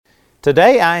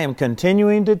Today I am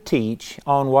continuing to teach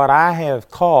on what I have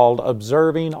called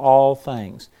observing all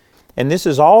things. And this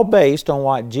is all based on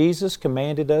what Jesus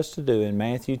commanded us to do in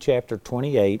Matthew chapter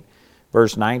 28,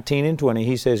 verse 19 and 20.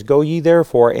 He says, "Go ye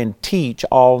therefore and teach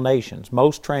all nations."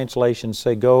 Most translations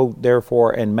say, "Go therefore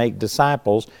and make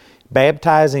disciples,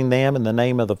 baptizing them in the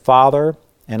name of the Father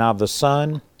and of the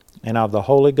Son and of the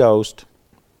Holy Ghost,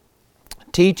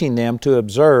 teaching them to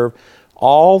observe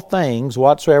all things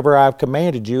whatsoever I have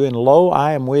commanded you, and lo,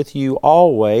 I am with you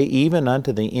always, even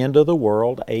unto the end of the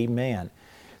world. Amen."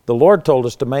 The Lord told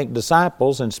us to make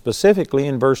disciples, and specifically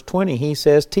in verse 20, He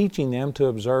says, teaching them to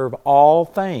observe all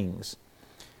things.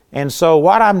 And so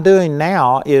what I'm doing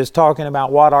now is talking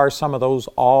about what are some of those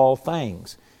all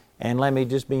things. And let me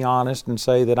just be honest and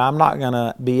say that I'm not going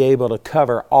to be able to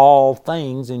cover all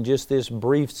things in just this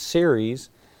brief series.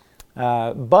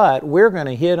 But we're going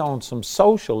to hit on some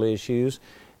social issues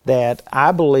that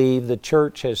I believe the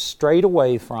church has strayed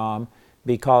away from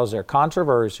because they're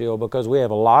controversial, because we have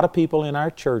a lot of people in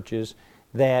our churches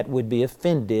that would be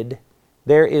offended.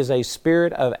 There is a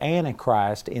spirit of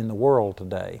Antichrist in the world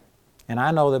today. And I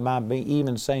know that by me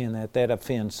even saying that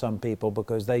offends some people,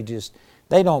 because they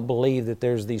don't believe that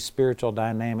there's these spiritual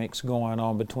dynamics going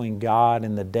on between God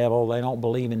and the devil. They don't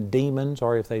believe in demons,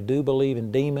 or if they do believe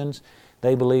in demons,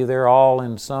 they believe they're all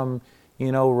in some,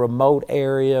 remote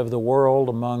area of the world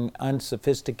among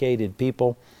unsophisticated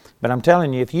people. But I'm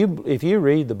telling you, if you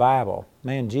read the Bible,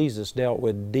 man, Jesus dealt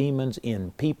with demons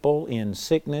in people, in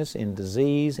sickness, in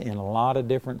disease, in a lot of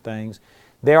different things.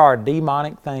 There are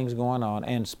demonic things going on,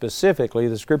 and specifically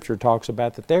the Scripture talks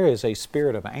about that there is a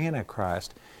spirit of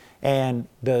Antichrist. And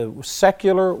the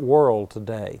secular world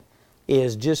today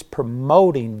is just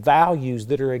promoting values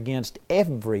that are against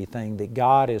everything that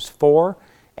God is for.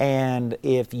 And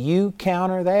if you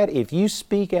counter that, if you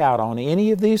speak out on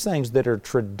any of these things that are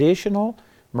traditional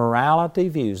morality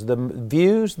views, the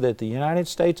views that the United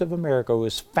States of America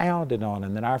was founded on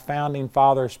and that our founding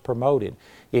fathers promoted,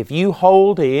 if you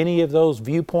hold to any of those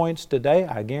viewpoints today,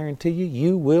 I guarantee you,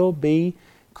 you will be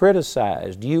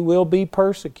criticized. You will be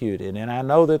persecuted. And I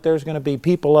know that there's going to be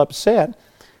people upset.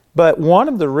 But one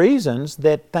of the reasons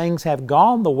that things have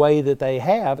gone the way that they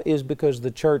have is because the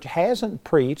church hasn't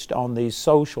preached on these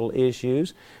social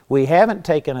issues. We haven't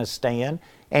taken a stand.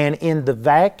 And in the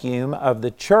vacuum of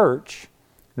the church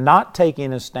not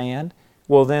taking a stand,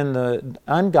 well, then the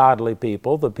ungodly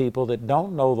people, the people that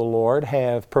don't know the Lord,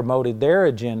 have promoted their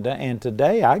agenda. And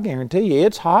today, I guarantee you,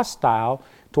 it's hostile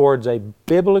towards a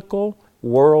biblical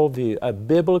worldview, a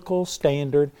biblical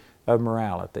standard of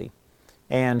morality.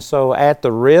 And so at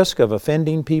the risk of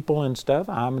offending people and stuff,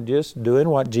 I'm just doing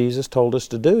what Jesus told us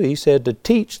to do. He said to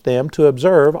teach them to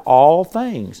observe all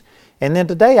things. And then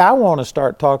today I want to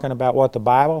start talking about what the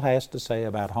Bible has to say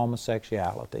about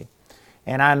homosexuality.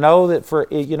 And I know that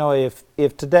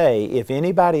if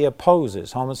anybody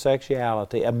opposes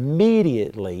homosexuality,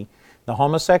 immediately the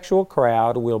homosexual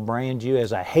crowd will brand you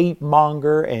as a hate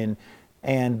monger,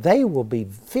 and they will be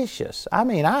vicious. I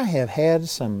mean, I have had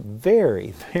some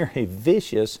very, very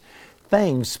vicious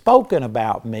things spoken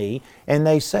about me, and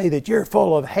they say that you're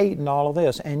full of hate and all of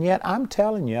this. And yet I'm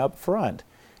telling you up front,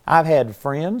 I've had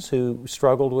friends who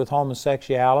struggled with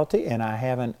homosexuality, and I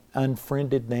haven't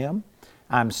unfriended them.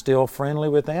 I'm still friendly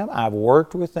with them. I've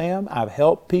worked with them. I've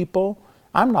helped people.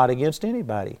 I'm not against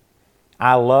anybody.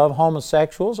 I love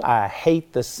homosexuals. I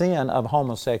hate the sin of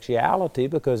homosexuality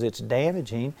because it's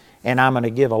damaging, and I'm going to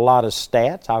give a lot of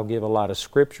stats. I'll give a lot of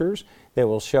scriptures that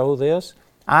will show this.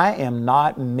 I am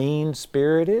not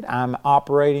mean-spirited. I'm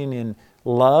operating in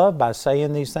love by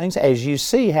saying these things. As you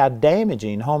see how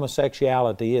damaging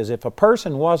homosexuality is, if a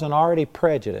person wasn't already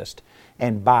prejudiced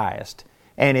and biased,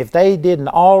 and if they didn't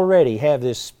already have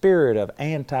this spirit of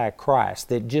Antichrist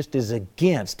that just is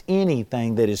against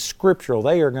anything that is scriptural,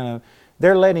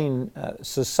 they're letting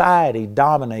society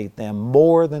dominate them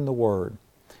more than the Word.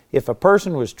 If a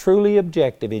person was truly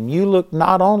objective, and you look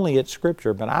not only at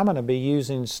Scripture, but I'm going to be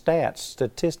using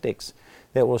statistics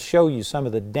that will show you some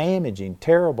of the damaging,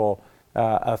 terrible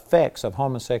effects of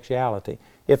homosexuality.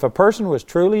 If a person was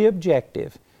truly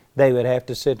objective, they would have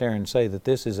to sit there and say that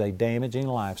this is a damaging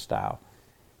lifestyle.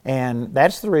 And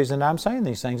that's the reason I'm saying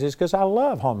these things, is because I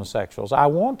love homosexuals. I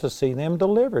want to see them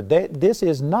delivered. This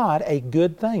is not a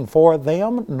good thing for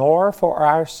them nor for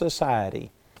our society.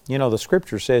 You know, the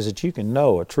Scripture says that you can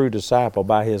know a true disciple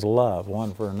by his love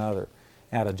one for another,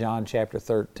 out of John chapter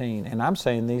 13. And I'm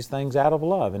saying these things out of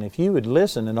love. And if you would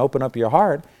listen and open up your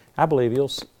heart, I believe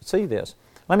you'll see this.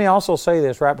 Let me also say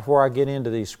this right before I get into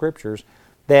these Scriptures,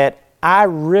 that I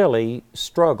really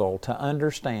struggle to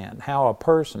understand how a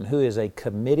person who is a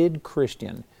committed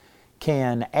Christian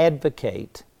can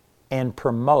advocate and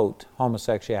promote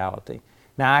homosexuality.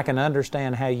 Now, I can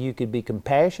understand how you could be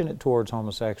compassionate towards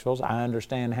homosexuals. I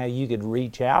understand how you could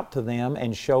reach out to them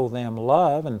and show them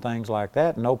love and things like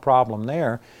that. No problem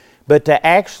there. But to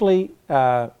actually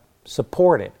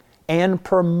support it and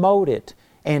promote it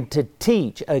and to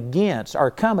teach against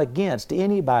or come against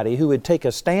anybody who would take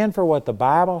a stand for what the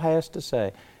Bible has to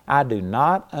say, I do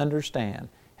not understand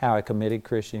how a committed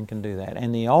Christian can do that.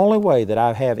 And the only way that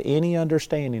I have any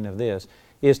understanding of this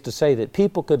is to say that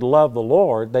people could love the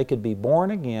Lord, they could be born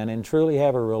again and truly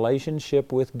have a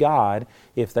relationship with God.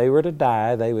 If they were to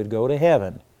die, they would go to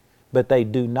heaven. But they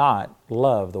do not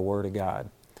love the Word of God.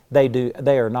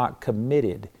 They are not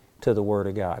committed to the Word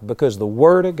of God, because the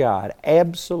Word of God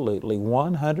absolutely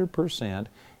 100%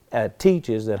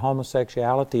 teaches that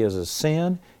homosexuality is a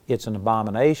sin, it's an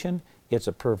abomination, it's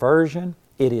a perversion,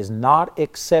 it is not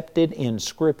accepted in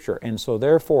Scripture. And so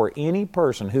therefore any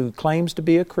person who claims to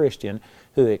be a Christian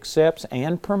who accepts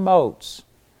and promotes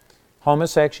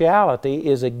homosexuality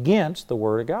is against the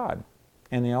Word of God.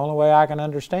 And the only way I can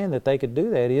understand that they could do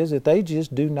that is that they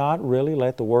just do not really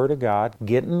let the Word of God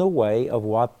get in the way of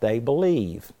what they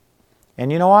believe.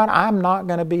 And you know what? I'm not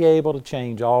going to be able to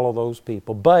change all of those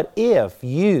people. But if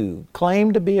you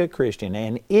claim to be a Christian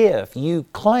and if you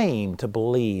claim to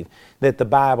believe that the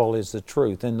Bible is the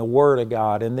truth and the Word of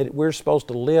God and that we're supposed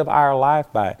to live our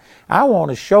life by it, I want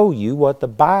to show you what the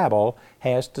Bible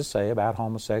has to say about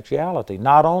homosexuality.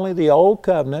 Not only the Old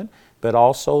Covenant, but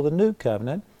also the New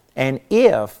Covenant. And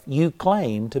if you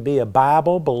claim to be a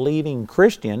Bible-believing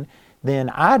Christian,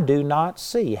 then I do not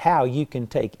see how you can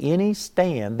take any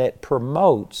stand that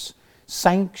promotes,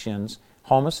 sanctions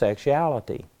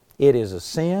homosexuality. It is a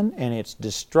sin and it's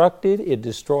destructive, it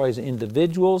destroys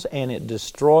individuals, and it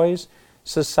destroys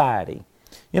society.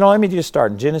 You know, let me just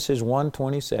start in Genesis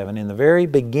 1:27. In the very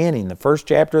beginning, the first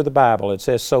chapter of the Bible, it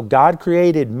says, "So God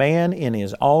created man in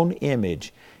His own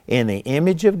image. In the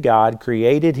image of God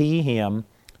created He him,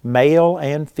 male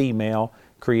and female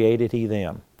created He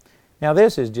them." Now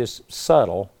this is just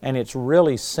subtle and it's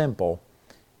really simple.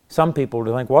 Some people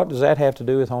would think, what does that have to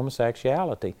do with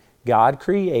homosexuality? God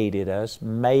created us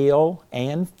male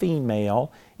and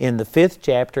female. In the 5th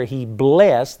chapter, He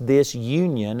blessed this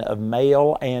union of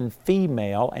male and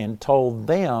female and told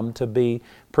them to be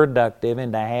productive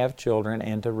and to have children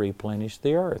and to replenish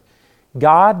the earth.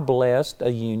 God blessed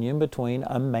a union between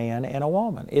a man and a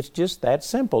woman. It's just that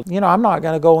simple. You know, I'm not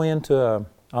going to go into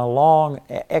a long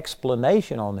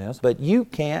explanation on this, but you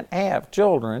can't have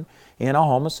children in a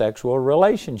homosexual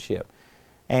relationship.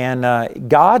 And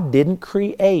God didn't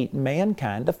create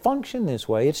mankind to function this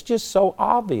way. It's just so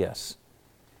obvious.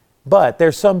 But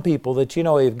there's some people that, you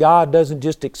know, if God doesn't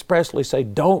just expressly say,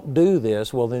 don't do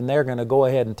this, well, then they're going to go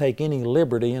ahead and take any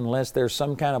liberty unless there's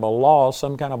some kind of a law,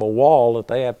 some kind of a wall that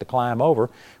they have to climb over.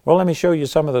 Well, let me show you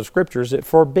some of the scriptures that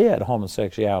forbid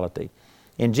homosexuality.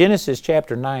 In Genesis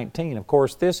chapter 19, of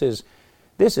course, this is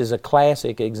a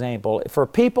classic example. For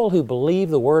people who believe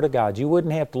the Word of God, you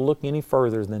wouldn't have to look any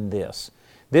further than this.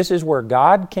 This is where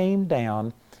God came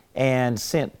down and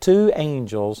sent 2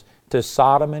 angels to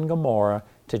Sodom and Gomorrah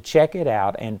to check it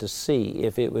out and to see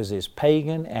if it was as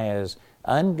pagan, as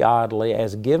ungodly,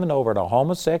 as given over to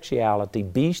homosexuality,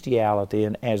 bestiality,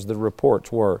 and as the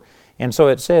reports were. And so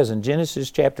it says in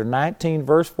Genesis chapter 19,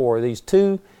 verse 4, these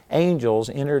 2 angels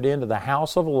entered into the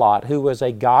house of Lot, who was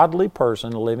a godly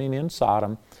person living in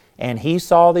Sodom, and he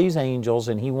saw these angels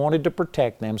and he wanted to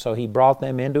protect them, so he brought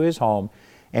them into his home.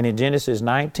 And in Genesis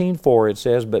 19:4 it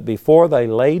says, "But before they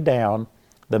lay down,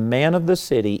 the men of the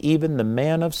city, even the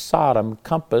men of Sodom,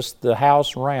 compassed the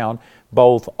house round,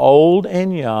 both old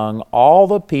and young, all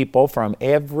the people from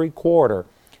every quarter."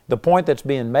 The point that's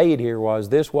being made here was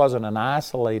this wasn't an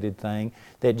isolated thing,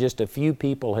 that just a few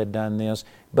people had done this,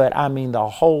 but I mean the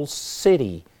whole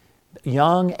city,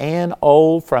 young and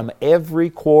old, from every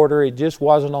quarter. It just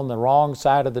wasn't on the wrong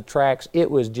side of the tracks.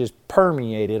 It was just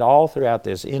permeated all throughout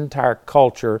this entire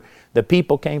culture. The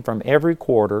people came from every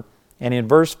quarter. And in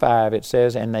verse 5 it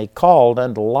says, "And they called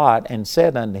unto Lot and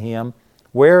said unto him,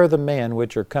 Where are the men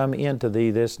which are come into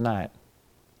thee this night?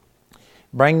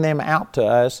 Bring them out to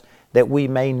us, that we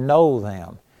may know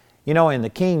them." You know, in the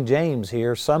King James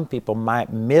here, some people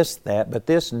might miss that, but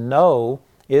this "know"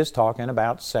 is talking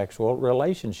about sexual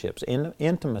relationships,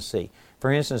 intimacy.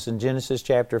 For instance, in Genesis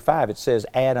chapter 5, it says,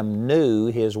 "Adam knew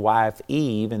his wife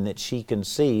Eve, and that she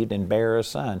conceived and bare a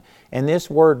son." And this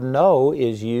word "know"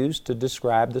 is used to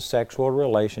describe the sexual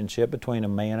relationship between a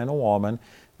man and a woman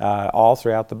all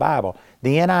throughout the Bible.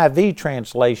 The NIV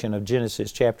translation of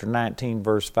Genesis chapter 19,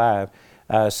 verse 5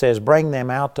 says, "Bring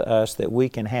them out to us that we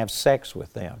can have sex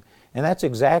with them." And that's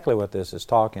exactly what this is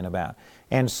talking about.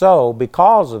 And so,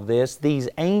 because of this, these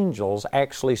angels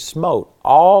actually smote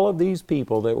all of these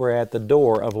people that were at the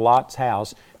door of Lot's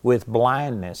house with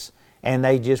blindness. And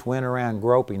they just went around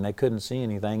groping. They couldn't see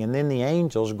anything. And then the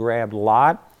angels grabbed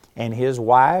Lot and his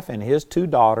wife and his 2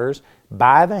 daughters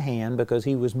by the hand, because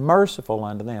he was merciful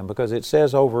unto them. Because it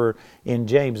says over in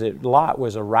James that Lot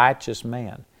was a righteous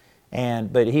man.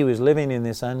 But he was living in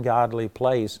this ungodly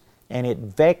place, and it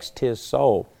vexed his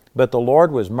soul. But the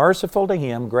Lord was merciful to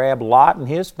him, grabbed Lot and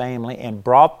his family and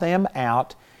brought them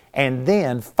out, and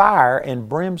then fire and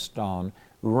brimstone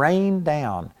rained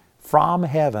down from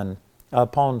heaven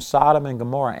upon Sodom and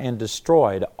Gomorrah and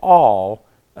destroyed all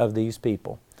of these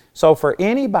people. So for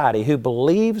anybody who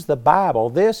believes the Bible,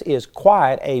 this is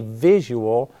quite a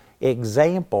visual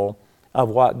example of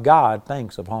what God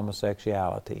thinks of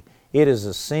homosexuality. It is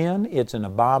a sin, it's an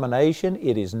abomination,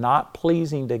 it is not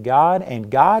pleasing to God, and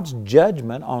God's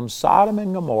judgment on Sodom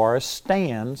and Gomorrah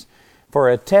stands for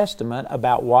a testament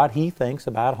about what He thinks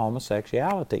about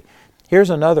homosexuality. Here's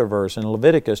another verse in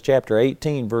Leviticus chapter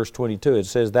 18, verse 22. It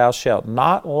says, "Thou shalt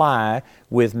not lie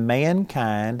with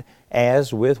mankind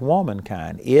as with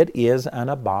womankind." It is an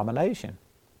abomination.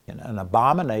 An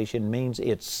abomination means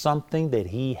it's something that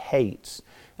He hates.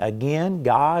 Again,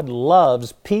 God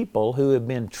loves people who have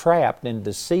been trapped and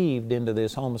deceived into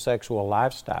this homosexual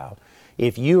lifestyle.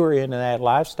 If you are into that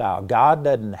lifestyle, God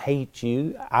doesn't hate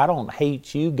you. I don't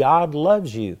hate you. God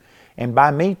loves you. And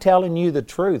by me telling you the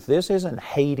truth, this isn't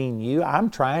hating you. I'm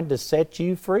trying to set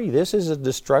you free. This is a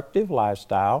destructive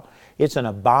lifestyle. It's an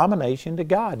abomination to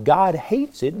God. God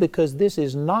hates it because this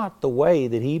is not the way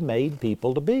that He made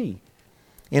people to be.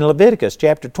 In Leviticus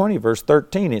chapter 20, verse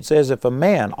 13, it says, "If a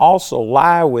man also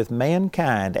lie with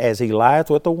mankind as he lieth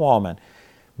with a woman,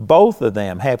 both of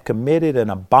them have committed an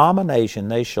abomination.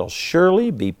 They shall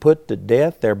surely be put to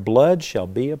death. Their blood shall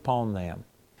be upon them."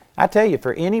 I tell you,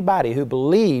 for anybody who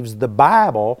believes the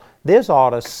Bible, this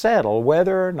ought to settle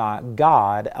whether or not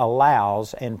God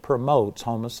allows and promotes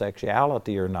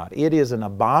homosexuality or not. It is an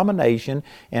abomination,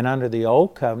 and under the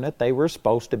Old Covenant, they were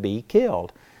supposed to be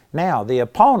killed. Now, the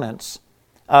opponents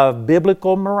of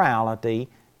biblical morality,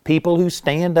 people who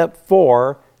stand up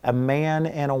for a man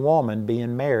and a woman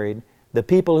being married, the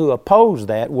people who oppose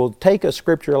that will take a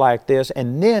scripture like this,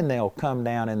 and then they'll come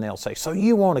down and they'll say, "So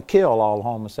you want to kill all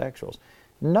homosexuals?"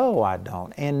 No, I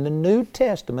don't. And the New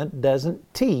Testament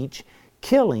doesn't teach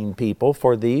killing people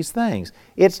for these things.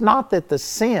 It's not that the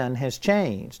sin has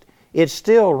changed. It's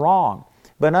still wrong.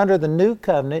 But under the New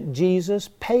Covenant, Jesus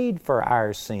paid for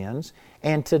our sins,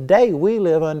 and today we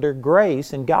live under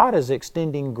grace, and God is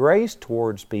extending grace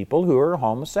towards people who are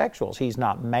homosexuals. He's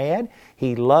not mad.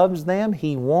 He loves them.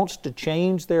 He wants to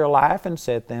change their life and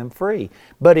set them free.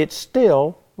 But it's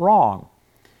still wrong.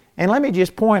 And let me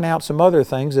just point out some other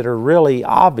things that are really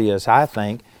obvious, I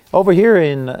think. Over here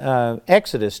in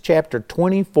Exodus chapter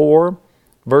 24,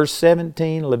 verse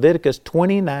 17, Leviticus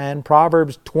 29,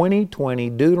 Proverbs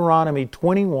 20:20, Deuteronomy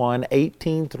 21,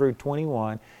 18 through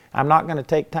 21. I'm not going to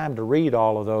take time to read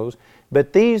all of those,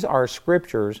 but these are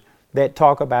scriptures that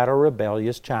talk about a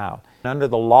rebellious child. Under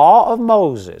the law of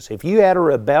Moses, if you had a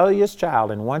rebellious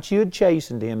child and once you had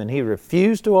chastened him and he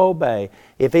refused to obey,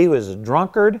 if he was a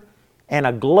drunkard and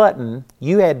a glutton,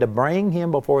 you had to bring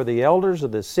him before the elders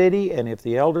of the city, and if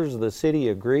the elders of the city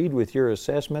agreed with your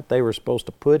assessment, they were supposed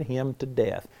to put him to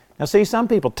death. Now see, some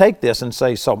people take this and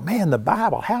say, "So man, the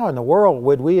Bible, how in the world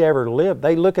would we ever live?"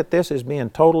 They look at this as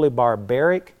being totally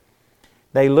barbaric.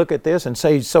 They look at this and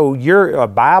say, "So you're a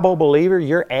Bible believer,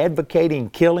 you're advocating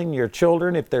killing your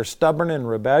children if they're stubborn and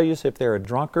rebellious, if they're a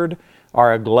drunkard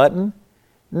or a glutton?"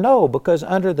 No, because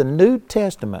under the New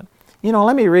Testament,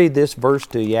 let me read this verse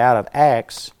to you out of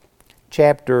Acts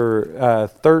chapter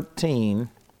 13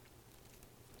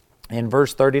 and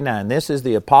verse 39. This is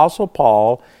the Apostle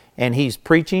Paul, and he's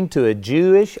preaching to a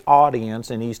Jewish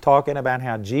audience, and he's talking about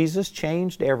how Jesus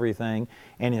changed everything,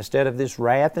 and instead of this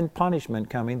wrath and punishment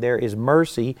coming, there is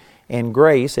mercy and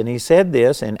grace. And he said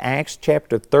this in Acts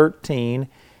chapter 13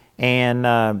 and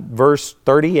verse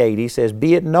 38. He says,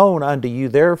 "Be it known unto you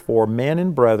therefore, men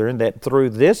and brethren, that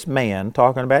through this man,"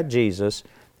 talking about Jesus,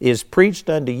 "is preached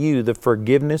unto you the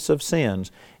forgiveness of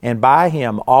sins, and by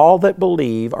him all that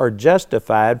believe are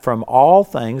justified from all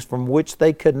things from which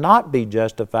they could not be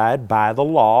justified by the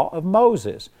law of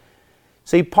Moses."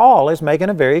 See, Paul is making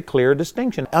a very clear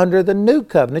distinction. Under the New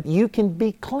Covenant, you can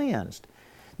be cleansed.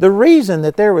 The reason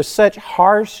that there was such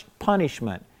harsh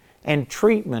punishment and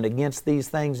treatment against these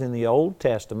things in the Old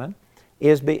Testament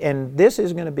and this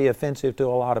is going to be offensive to a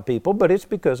lot of people, but it's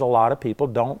because a lot of people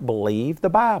don't believe the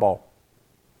Bible.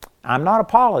 I'm not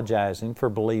apologizing for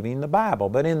believing the Bible,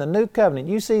 but in the New Covenant,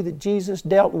 you see that Jesus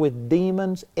dealt with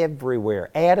demons everywhere,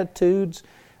 attitudes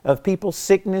of people's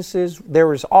sicknesses. There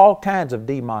was all kinds of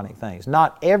demonic things.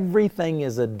 Not everything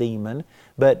is a demon,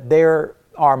 but there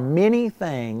are many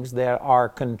things that are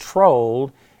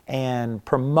controlled and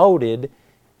promoted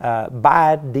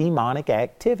by demonic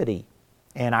activity.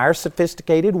 In our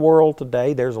sophisticated world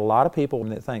today, there's a lot of people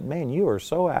that think, man, you are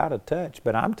so out of touch.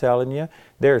 But I'm telling you,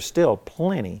 there's still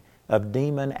plenty of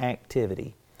demon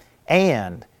activity.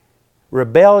 And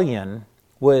rebellion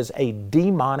was a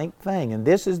demonic thing. And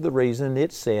this is the reason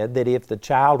it said that if the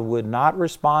child would not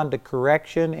respond to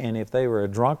correction, and if they were a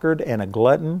drunkard and a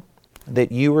glutton,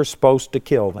 that you were supposed to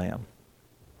kill them.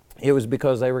 It was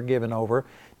because they were given over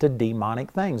to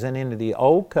demonic things. And in the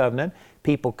Old Covenant,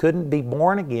 people couldn't be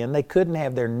born again. They couldn't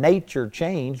have their nature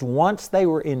changed. Once they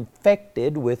were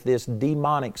infected with this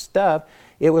demonic stuff,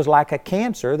 it was like a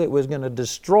cancer that was going to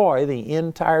destroy the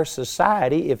entire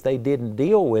society if they didn't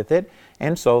deal with it.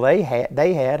 And so they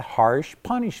had harsh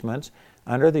punishments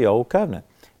under the Old Covenant.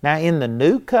 Now in the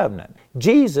New Covenant,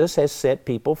 Jesus has set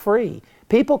people free.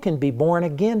 People can be born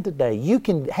again today. You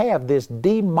can have this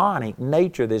demonic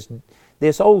nature,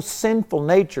 this old sinful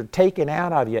nature taken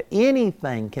out of you.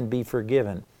 Anything can be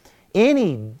forgiven.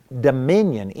 Any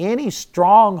dominion, any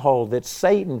stronghold that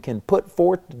Satan can put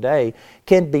forth today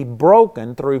can be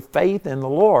broken through faith in the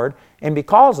Lord. And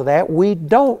because of that, we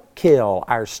don't kill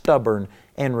our stubborn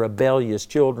and rebellious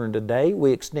children today.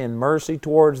 We extend mercy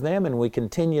towards them, and we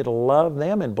continue to love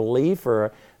them and believe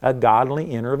for a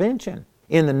godly intervention.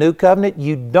 In the New Covenant,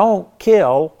 you don't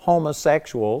kill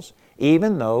homosexuals,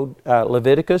 even though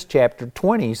Leviticus chapter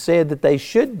 20 said that they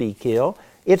should be killed.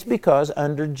 It's because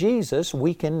under Jesus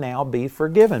we can now be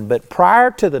forgiven. But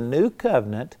prior to the New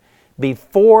Covenant,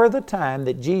 before the time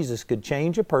that Jesus could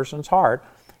change a person's heart,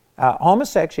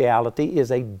 homosexuality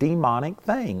is a demonic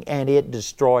thing, and it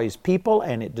destroys people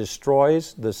and it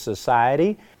destroys the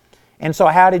society. And so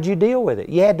how did you deal with it?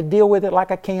 You had to deal with it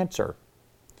like a cancer.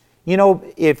 You know,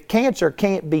 if cancer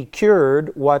can't be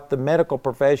cured, what the medical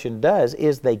profession does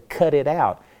is they cut it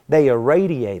out. They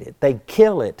irradiate it. They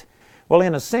kill it. Well,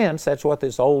 in a sense, that's what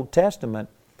this Old Testament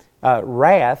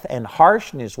wrath and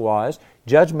harshness was,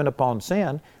 judgment upon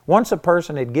sin. Once a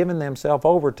person had given themselves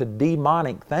over to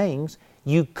demonic things,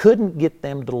 you couldn't get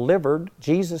them delivered.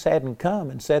 Jesus hadn't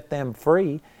come and set them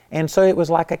free. And so it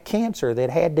was like a cancer that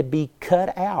had to be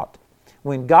cut out.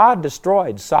 When God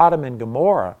destroyed Sodom and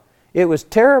Gomorrah, it was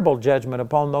terrible judgment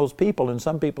upon those people. And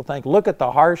some people think, look at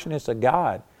the harshness of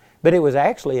God. But it was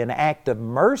actually an act of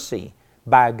mercy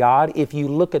by God if you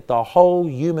look at the whole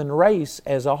human race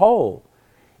as a whole.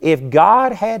 If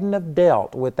God hadn't have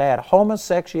dealt with that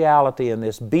homosexuality and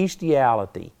this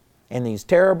bestiality and these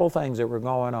terrible things that were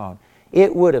going on,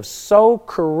 it would have so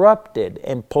corrupted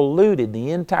and polluted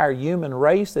the entire human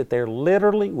race that there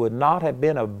literally would not have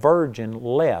been a virgin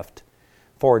left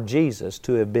for Jesus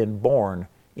to have been born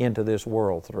into this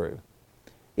world through.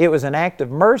 It was an act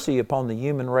of mercy upon the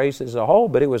human race as a whole,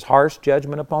 but it was harsh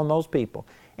judgment upon those people.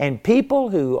 And people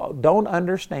who don't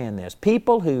understand this,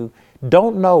 people who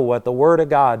don't know what the Word of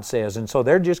God says, and so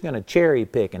they're just going to cherry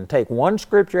pick and take one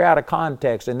scripture out of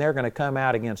context, and they're going to come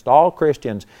out against all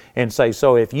Christians and say,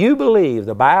 so if you believe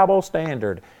the Bible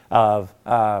standard of,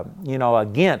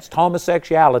 against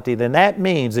homosexuality, then that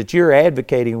means that you're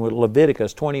advocating what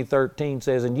Leviticus 20:13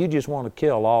 says, and you just want to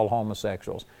kill all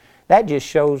homosexuals. That just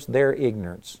shows their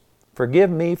ignorance. Forgive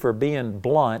me for being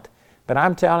blunt, but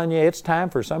I'm telling you, it's time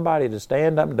for somebody to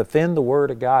stand up and defend the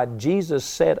Word of God. Jesus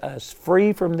set us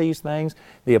free from these things.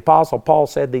 The Apostle Paul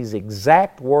said these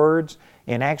exact words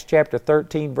in Acts chapter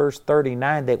 13, verse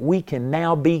 39, that we can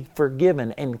now be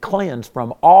forgiven and cleansed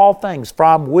from all things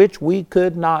from which we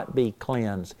could not be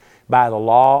cleansed by the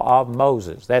law of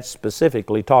Moses. That's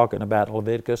specifically talking about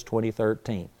Leviticus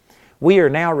 20:13. We are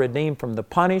now redeemed from the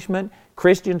punishment.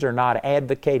 Christians are not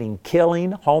advocating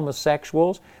killing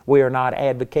homosexuals. We are not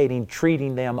advocating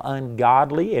treating them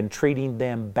ungodly and treating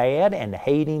them bad and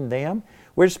hating them.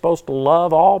 We're supposed to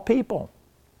love all people.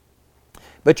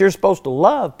 But you're supposed to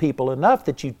love people enough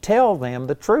that you tell them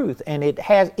the truth. And it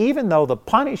has, even though the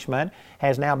punishment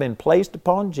has now been placed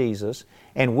upon Jesus,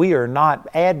 and we are not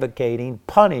advocating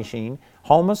punishing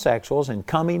homosexuals and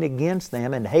coming against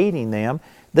them and hating them,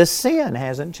 the sin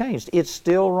hasn't changed. It's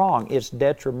still wrong. It's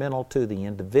detrimental to the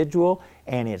individual,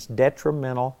 and it's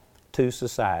detrimental to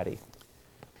society.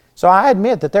 So I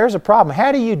admit that there's a problem.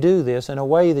 How do you do this in a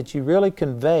way that you really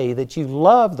convey that you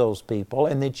love those people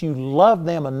and that you love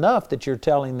them enough that you're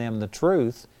telling them the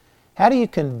truth? How do you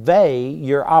convey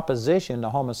your opposition to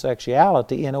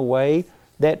homosexuality in a way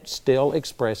that still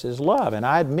expresses love. And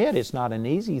I admit it's not an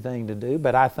easy thing to do,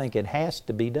 but I think it has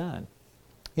to be done.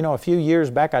 You know, a few years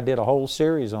back I did a whole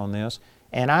series on this,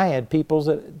 and I had people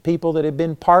that had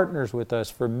been partners with us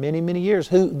for many, many years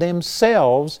who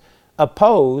themselves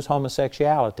oppose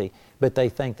homosexuality, but they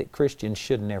think that Christians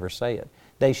should never say it.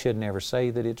 They should never say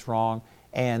that it's wrong.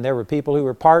 And there were people who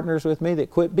were partners with me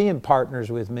that quit being partners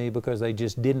with me because they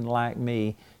just didn't like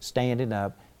me standing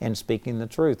up and speaking the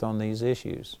truth on these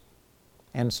issues.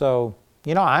 And so,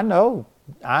 you know,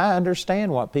 I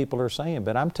understand what people are saying,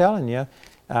 but I'm telling you,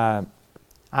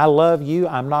 I love you.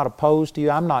 I'm not opposed to you.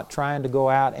 I'm not trying to go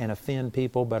out and offend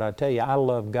people, but I tell you, I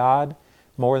love God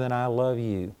more than I love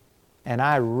you. And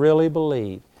I really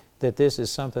believe that this is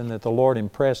something that the Lord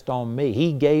impressed on me.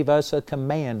 He gave us a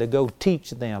command to go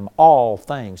teach them all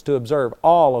things, to observe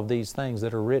all of these things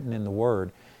that are written in the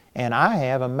Word. And I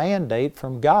have a mandate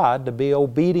from God to be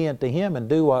obedient to Him and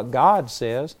do what God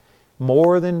says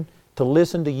more than to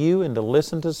listen to you and to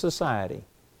listen to society.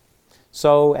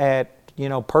 So at,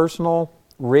 personal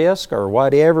risk or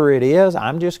whatever it is,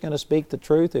 I'm just going to speak the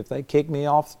truth. If they kick me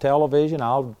off the television,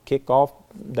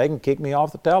 they can kick me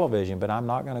off the television, but I'm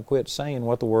not going to quit saying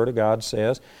what the Word of God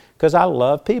says because I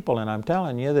love people, and I'm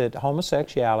telling you that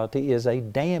homosexuality is a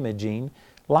damaging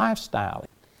lifestyle.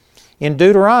 In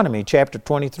Deuteronomy chapter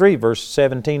 23, verses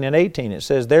 17 and 18, it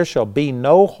says, "There shall be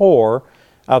no whore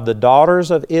of the daughters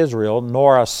of Israel,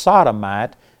 nor a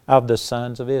sodomite of the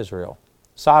sons of Israel."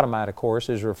 Sodomite, of course,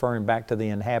 is referring back to the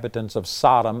inhabitants of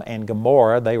Sodom and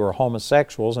Gomorrah. They were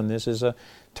homosexuals, and this is a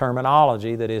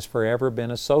terminology that has forever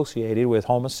been associated with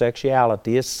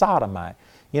homosexuality as sodomite.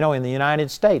 In the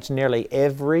United States, nearly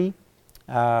every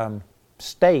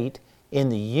state in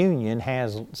the Union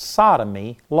has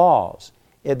sodomy laws.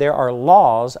 There are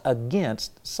laws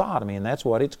against sodomy, and that's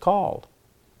what it's called.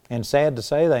 And sad to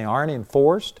say, they aren't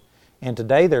enforced, and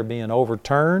today they're being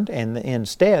overturned, and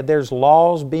instead there's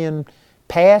laws being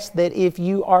passed that if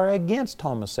you are against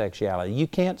homosexuality, you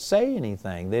can't say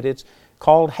anything, that it's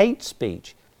called hate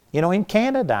speech. In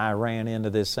Canada, I ran into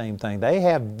this same thing. They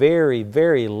have very,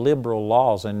 very liberal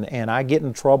laws, and I get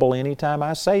in trouble anytime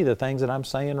I say the things that I'm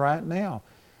saying right now.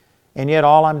 And yet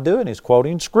all I'm doing is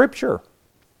quoting Scripture.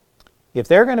 If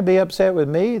they're going to be upset with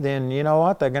me, then you know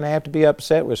what? They're going to have to be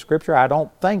upset with Scripture. I don't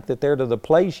think that they're to the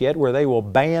place yet where they will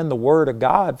ban the Word of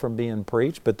God from being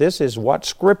preached, but this is what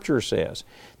Scripture says.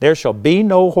 "There shall be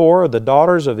no whore of the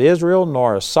daughters of Israel,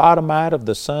 nor a sodomite of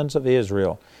the sons of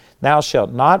Israel. Thou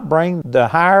shalt not bring the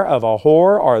hire of a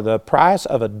whore or the price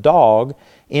of a dog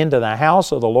into the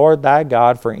house of the Lord thy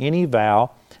God for any vow,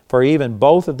 for even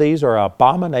both of these are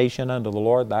abomination unto the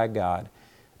Lord thy God."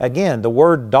 Again, the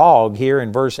word dog here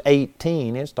in verse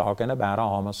 18 is talking about a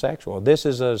homosexual. This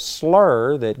is a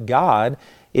slur that God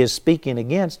is speaking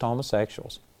against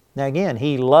homosexuals. Now again,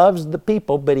 He loves the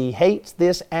people, but He hates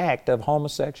this act of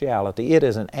homosexuality. It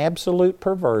is an absolute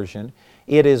perversion.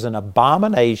 It is an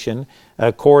abomination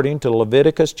according to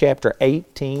Leviticus chapter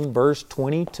 18, verse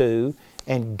 22.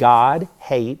 And God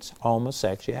hates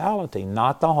homosexuality,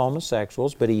 not the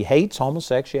homosexuals, but He hates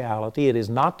homosexuality. It is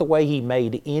not the way He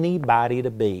made anybody to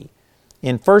be.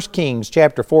 In 1 Kings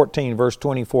chapter 14, verse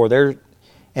 24,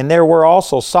 there were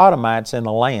also sodomites in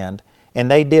the land, and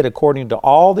they did according to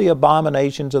all the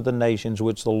abominations of the nations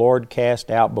which the Lord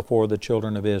cast out before the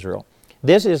children of Israel.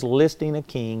 This is listing a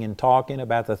king and talking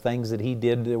about the things that he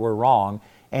did that were wrong,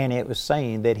 and it was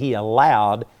saying that he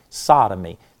allowed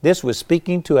sodomy. This was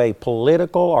speaking to a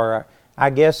political, or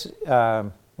I guess,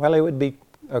 it would be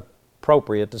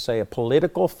appropriate to say a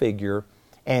political figure,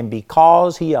 and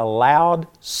because he allowed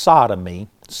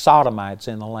sodomites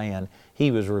in the land,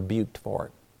 he was rebuked for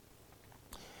it.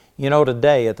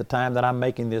 Today, at the time that I'm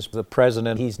making this, the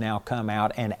president, he's now come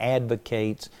out and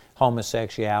advocates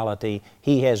homosexuality.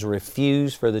 He has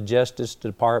refused for the Justice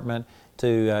Department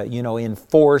to,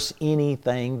 enforce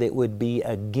anything that would be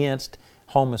against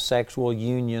homosexual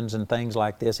unions and things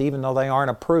like this, even though they aren't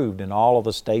approved in all of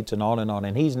the states and on and on.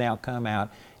 And he's now come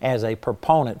out as a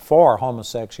proponent for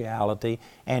homosexuality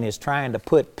and is trying to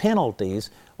put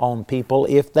penalties on people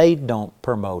if they don't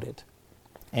promote it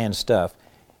and stuff.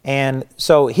 And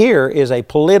so here is a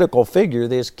political figure,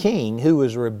 this king, who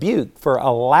was rebuked for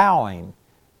allowing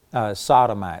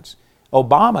sodomites.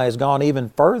 Obama has gone even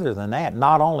further than that,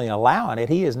 not only allowing it,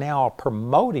 he is now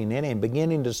promoting it and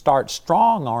beginning to start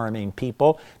strong-arming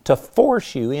people to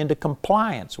force you into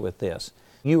compliance with this.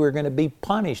 You are going to be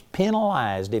punished,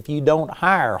 penalized if you don't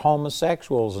hire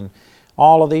homosexuals and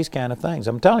all of these kind of things.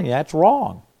 I'm telling you, that's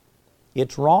wrong.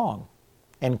 It's wrong.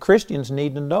 And Christians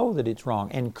need to know that it's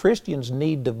wrong. And Christians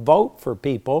need to vote for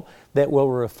people that will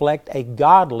reflect a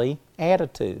godly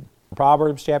attitude.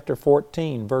 Proverbs chapter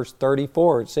 14, verse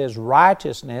 34, it says,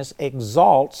 righteousness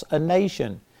exalts a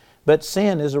nation, but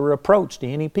sin is a reproach to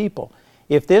any people.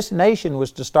 If this nation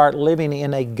was to start living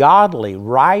in a godly,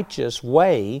 righteous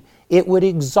way, it would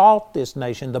exalt this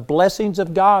nation. The blessings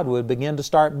of God would begin to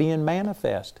start being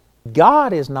manifest.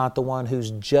 God is not the one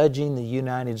who's judging the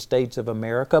United States of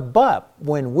America, but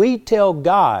when we tell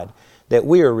God that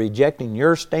we are rejecting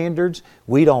your standards,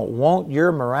 we don't want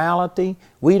your morality,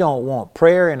 we don't want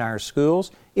prayer in our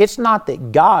schools, it's not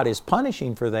that God is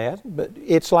punishing for that, but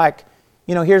it's like,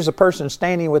 here's a person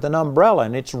standing with an umbrella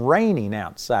and it's raining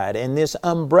outside, and this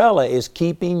umbrella is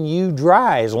keeping you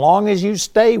dry. As long as you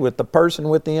stay with the person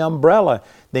with the umbrella,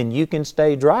 then you can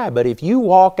stay dry. But if you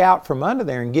walk out from under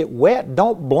there and get wet,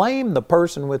 don't blame the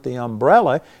person with the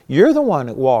umbrella. You're the one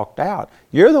that walked out.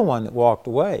 You're the one that walked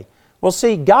away. Well,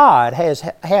 see, God has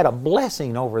had a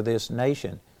blessing over this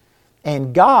nation.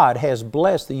 And God has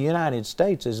blessed the United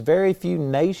States as very few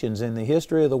nations in the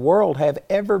history of the world have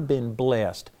ever been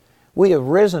blessed. We have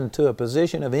risen to a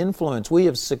position of influence. We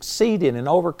have succeeded and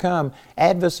overcome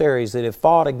adversaries that have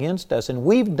fought against us. And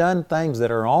we've done things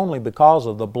that are only because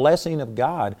of the blessing of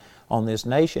God on this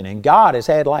nation. And God has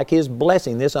had like His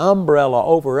blessing, this umbrella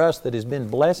over us that has been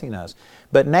blessing us.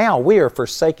 But now we are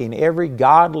forsaking every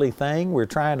godly thing. We're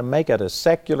trying to make it a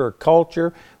secular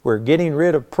culture. We're getting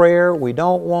rid of prayer. We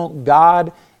don't want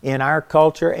God in our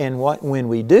culture. And when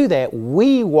we do that,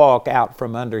 we walk out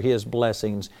from under His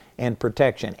blessings and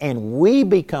protection. And we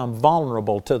become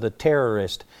vulnerable to the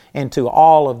terrorist and to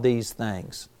all of these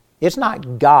things. It's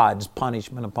not God's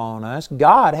punishment upon us.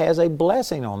 God has a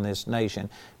blessing on this nation.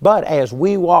 But as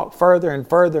we walk further and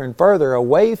further and further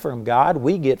away from God,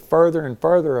 we get further and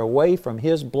further away from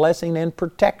His blessing and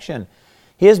protection.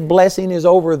 His blessing is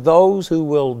over those who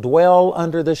will dwell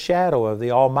under the shadow of the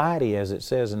Almighty, as it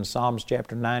says in Psalms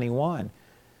chapter 91.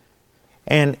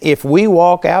 And if we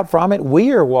walk out from it,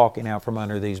 we are walking out from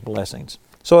under these blessings.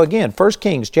 So again, 1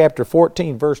 Kings chapter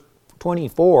 14, verse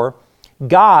 24,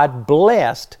 God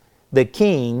blessed the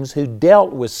kings who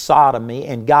dealt with sodomy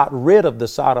and got rid of the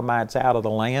sodomites out of the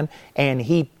land, and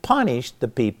He punished the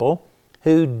people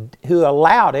who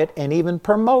allowed it and even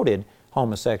promoted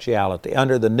homosexuality.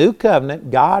 Under the new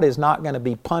covenant, God is not going to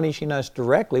be punishing us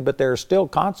directly, but there are still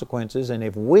consequences, and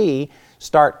if we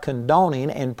start condoning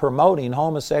and promoting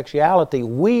homosexuality,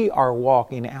 we are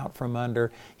walking out from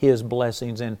under His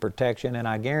blessings and protection, and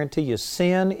I guarantee you,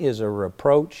 sin is a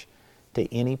reproach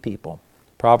to any people.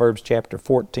 Proverbs chapter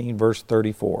 14, verse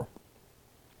 34.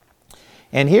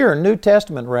 And here are New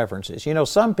Testament references.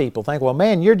 Some people think, well,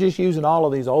 man, you're just using all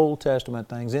of these Old Testament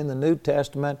things. In the New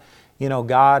Testament,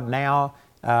 God now,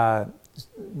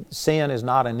 sin is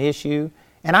not an issue.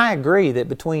 And I agree that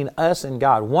between us and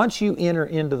God, once you enter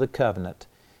into the covenant,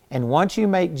 and once you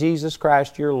make Jesus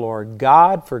Christ your Lord,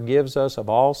 God forgives us of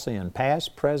all sin,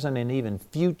 past, present, and even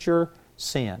future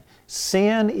sin.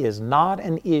 Sin is not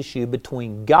an issue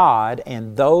between God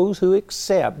and those who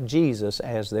accept Jesus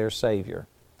as their Savior.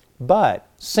 But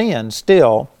sin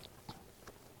still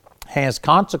has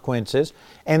consequences,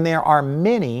 and there are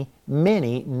many,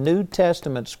 many New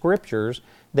Testament scriptures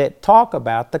that talk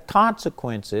about the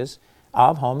consequences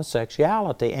of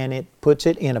homosexuality, and it puts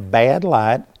it in a bad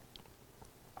light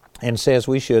and says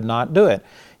we should not do it.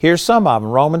 Here's some of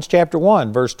them. Romans chapter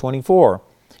 1, verse 24.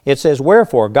 It says,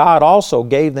 wherefore God also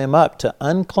gave them up to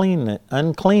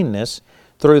uncleanness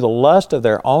through the lust of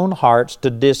their own hearts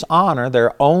to dishonor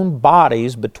their own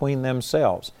bodies between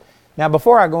themselves. Now,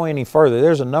 before I go any further,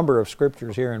 there's a number of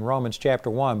scriptures here in Romans chapter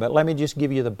 1, but let me just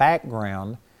give you the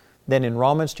background. Then in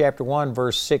Romans chapter 1,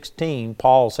 verse 16,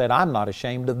 Paul said, I'm not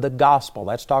ashamed of the gospel.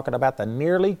 That's talking about the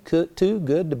nearly too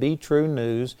good to be true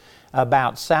news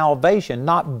about salvation,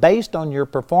 not based on your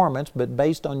performance, but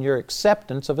based on your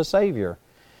acceptance of a Savior.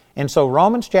 And so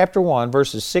Romans chapter 1,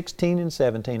 verses 16 and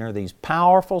 17 are these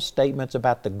powerful statements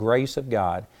about the grace of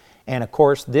God. And of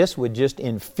course, this would just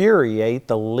infuriate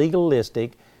the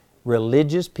legalistic,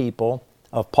 religious people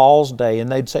of Paul's day. And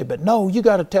they'd say, but no, you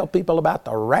got to tell people about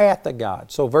the wrath of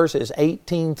God. So verses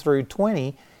 18 through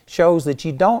 20 shows that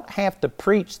you don't have to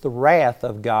preach the wrath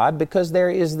of God, because there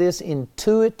is this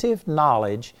intuitive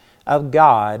knowledge of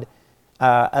God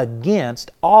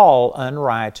against all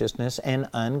unrighteousness and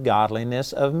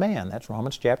ungodliness of man. That's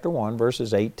Romans chapter 1,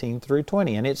 verses 18 through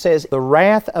 20. And it says, the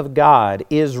wrath of God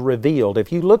is revealed.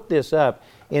 If you look this up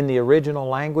in the original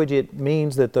language, it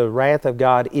means that the wrath of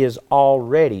God is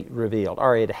already revealed,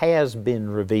 or it has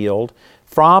been revealed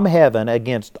from heaven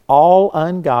against all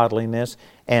ungodliness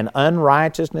and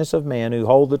unrighteousness of men who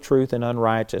hold the truth in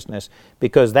unrighteousness,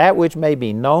 because that which may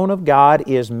be known of God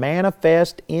is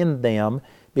manifest in them,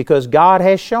 because God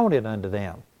has shown it unto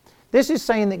them. This is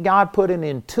saying that God put an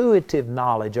intuitive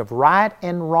knowledge of right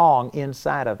and wrong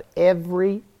inside of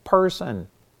every person.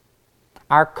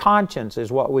 Our conscience is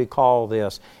what we call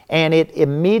this. And it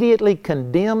immediately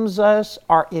condemns us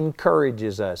or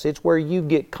encourages us. It's where you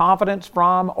get confidence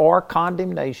from or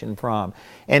condemnation from.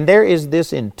 And there is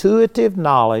this intuitive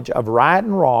knowledge of right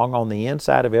and wrong on the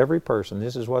inside of every person.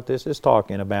 This is what this is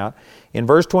talking about. In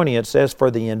verse 20 it says,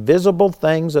 "For the invisible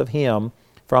things of Him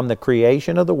from the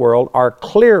creation of the world are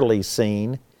clearly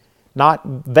seen," not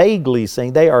vaguely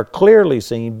seen, they are clearly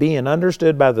seen, being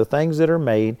understood by the things that are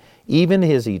made, even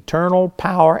His eternal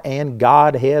power and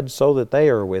Godhead, so that they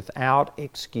are without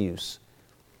excuse.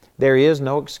 There is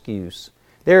no excuse.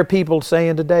 There are people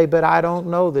saying today, but I don't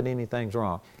know that anything's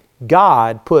wrong.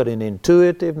 God put an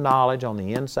intuitive knowledge on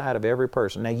the inside of every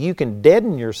person. Now you can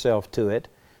deaden yourself to it.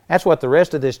 That's what the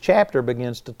rest of this chapter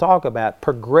begins to talk about,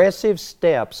 progressive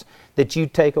steps that you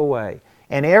take away.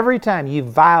 And every time you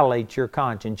violate your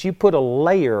conscience, you put a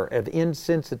layer of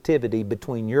insensitivity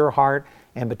between your heart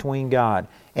and between God.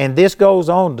 And this goes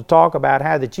on to talk about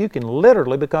how that you can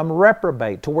literally become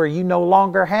reprobate to where you no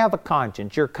longer have a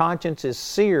conscience. Your conscience is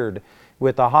seared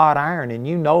with a hot iron and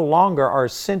you no longer are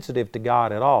sensitive to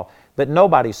God at all. But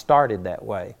nobody started that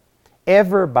way.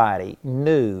 Everybody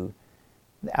knew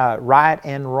right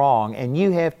and wrong, and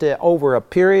you have to, over a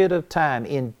period of time,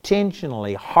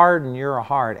 intentionally harden your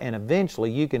heart, and eventually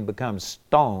you can become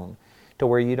stone to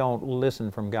where you don't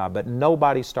listen from God. But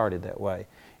nobody started that way.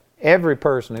 Every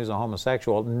person who's a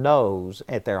homosexual knows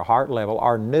at their heart level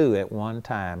or knew at one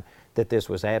time that this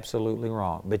was absolutely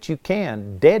wrong. But you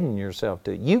can deaden yourself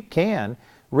to it. You can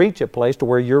reach a place to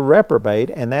where you're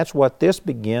reprobate, and that's what this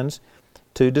begins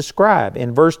to describe.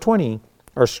 In verse 21,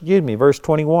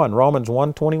 Romans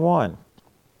 1:21.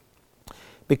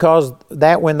 "Because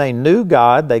that when they knew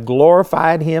God, they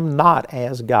glorified Him not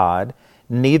as God,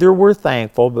 neither were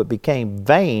thankful, but became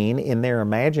vain in their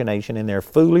imagination, and their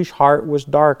foolish heart was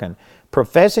darkened.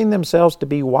 Professing themselves to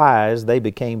be wise, they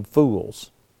became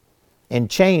fools, and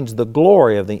changed the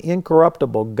glory of the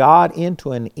incorruptible God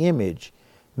into an image,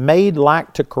 made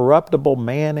like to corruptible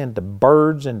man, and to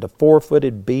birds, and to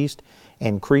four-footed beasts,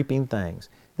 and creeping things."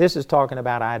 This is talking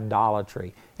about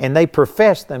idolatry. And they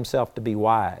profess themselves to be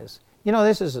wise. You know,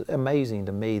 this is amazing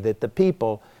to me that the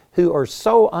people who are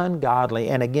so ungodly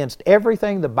and against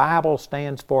everything the Bible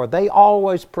stands for, they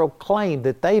always proclaim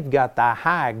that they've got the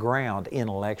high ground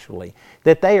intellectually,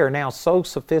 that they are now so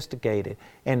sophisticated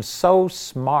and so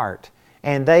smart,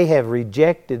 and they have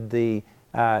rejected the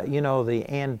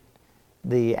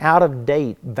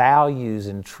out-of-date values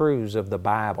and truths of the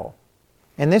Bible.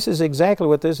 And this is exactly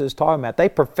what this is talking about. They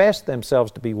profess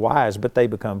themselves to be wise, but they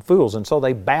become fools. And so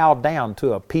they bow down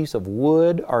to a piece of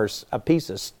wood or a piece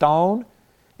of stone,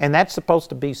 and that's supposed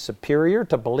to be superior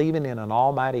to believing in an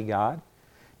almighty God.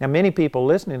 Now, many people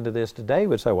listening to this today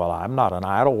would say, well, I'm not an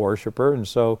idol worshiper, and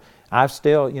so I'm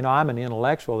an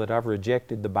intellectual, that I've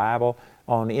rejected the Bible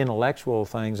on intellectual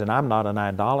things, and I'm not an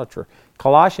idolater.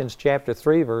 Colossians chapter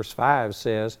 3, verse 5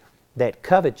 says that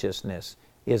covetousness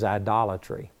is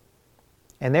idolatry.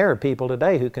 And there are people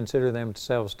today who consider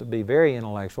themselves to be very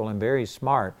intellectual and very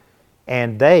smart,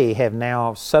 and they have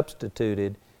now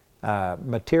substituted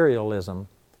materialism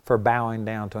for bowing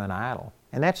down to an idol.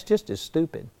 And that's just as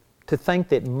stupid. To think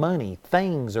that money,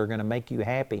 things are going to make you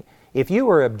happy. If you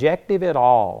were objective at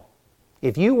all,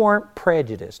 if you weren't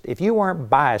prejudiced, if you weren't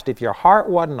biased, if your heart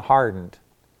wasn't hardened,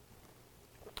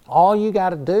 all you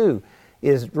got to do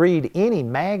is read any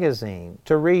magazine,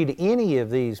 to read any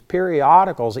of these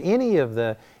periodicals, any of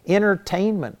the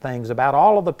entertainment things about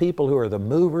all of the people who are the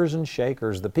movers and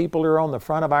shakers, the people who are on the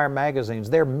front of our magazines.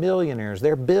 They're millionaires,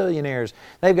 they're billionaires,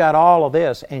 they've got all of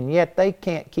this, and yet they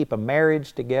can't keep a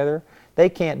marriage together. They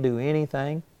can't do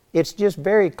anything. It's just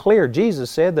very clear. Jesus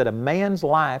said that a man's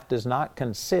life does not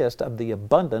consist of the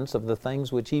abundance of the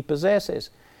things which he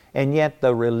possesses. And yet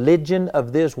the religion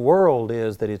of this world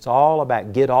is that it's all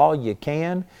about get all you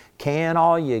can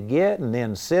all you get, and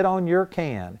then sit on your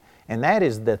can. And that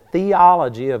is the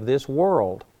theology of this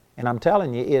world. And I'm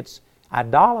telling you, it's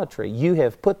idolatry. You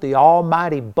have put the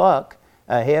almighty buck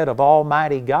ahead of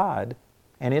almighty God,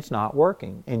 and it's not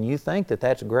working. And you think that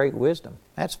that's great wisdom.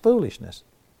 That's foolishness.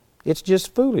 It's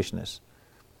just foolishness.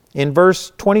 In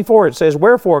verse 24 it says,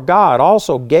 "Wherefore God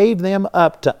also gave them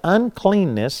up to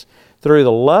uncleanness through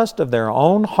the lust of their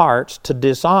own hearts, to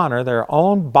dishonor their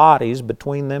own bodies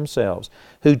between themselves,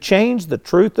 who changed the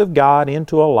truth of God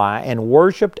into a lie, and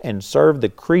worshipped and served the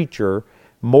creature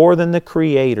more than the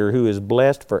Creator, who is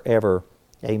blessed forever.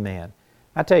 Amen."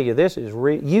 I tell you, this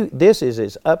is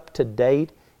as up to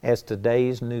date as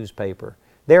today's newspaper.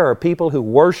 There are people who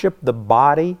worship the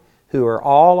body, who are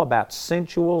all about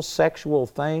sensual, sexual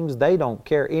things. They don't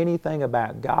care anything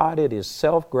about God. It is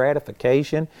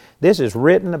self-gratification. This is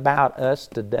written about us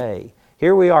today.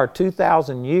 Here we are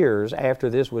 2,000 years after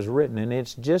this was written, and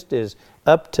it's just as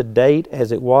up to date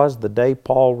as it was the day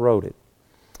Paul wrote it.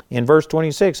 In verse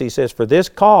 26, he says, "For this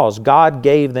cause God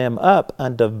gave them up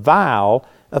unto vile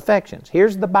affections."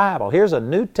 Here's the Bible. Here's a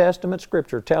New Testament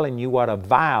scripture telling you what a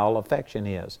vile affection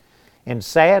is. And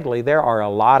sadly, there are a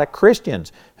lot of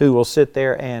Christians who will sit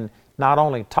there and not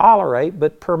only tolerate,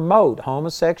 but promote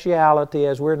homosexuality,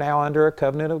 as we're now under a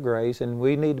covenant of grace, and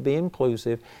we need to be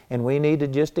inclusive, and we need to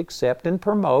just accept and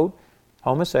promote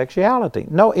homosexuality.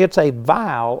 No, it's a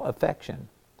vile affection.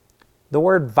 The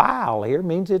word vile here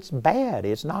means it's bad,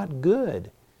 it's not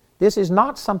good. This is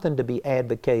not something to be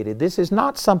advocated. This is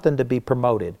not something to be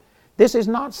promoted. This is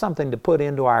not something to put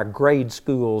into our grade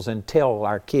schools and tell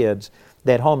our kids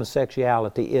that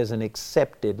homosexuality is an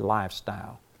accepted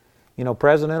lifestyle. You know,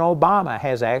 President Obama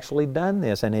has actually done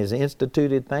this and has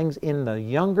instituted things in the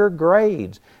younger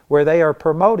grades where they are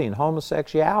promoting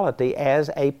homosexuality as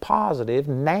a positive,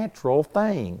 natural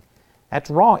thing. That's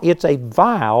wrong. It's a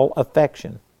vile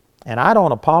affection. And I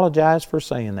don't apologize for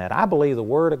saying that. I believe the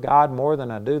Word of God more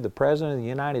than I do the President of the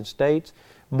United States,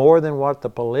 more than what the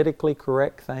politically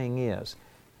correct thing is.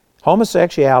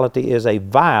 Homosexuality is a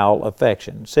vile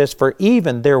affection. It says, "For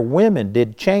even their women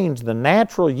did change the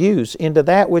natural use into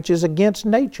that which is against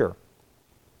nature."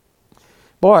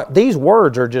 Boy, these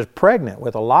words are just pregnant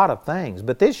with a lot of things,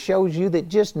 but this shows you that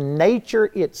just nature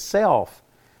itself,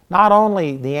 not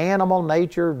only the animal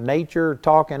nature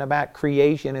talking about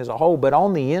creation as a whole, but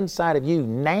on the inside of you,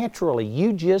 naturally,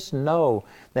 you just know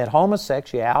that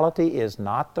homosexuality is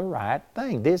not the right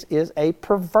thing. This is a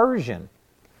perversion.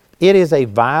 It is a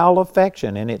vile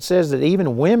affection, and it says that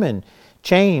even women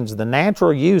change the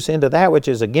natural use into that which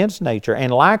is against nature,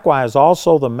 and likewise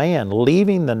also the man,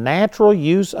 leaving the natural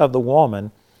use of the woman,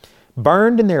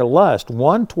 burned in their lust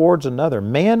one towards another,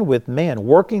 men with men,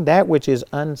 working that which is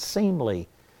unseemly.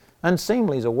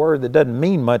 Unseemly is a word that doesn't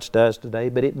mean much to us today,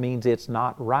 but it means it's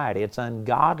not right, it's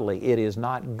ungodly, it is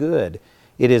not good,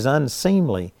 it is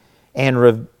unseemly. And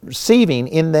receiving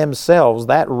in themselves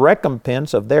that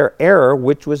recompense of their error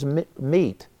which was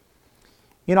meet.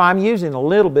 You know, I'm using a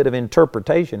little bit of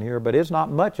interpretation here, but it's not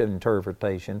much of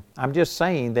interpretation. I'm just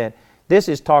saying that this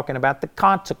is talking about the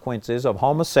consequences of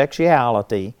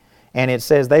homosexuality, and it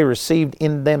says they received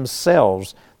in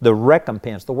themselves the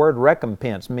recompense. The word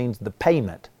recompense means the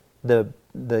payment, what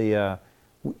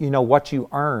you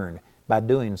earn by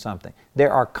doing something.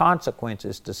 There are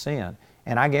consequences to sin.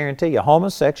 And I guarantee you,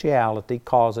 homosexuality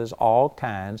causes all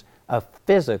kinds of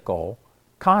physical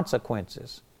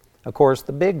consequences. Of course,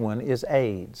 the big one is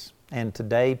AIDS. And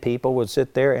today people would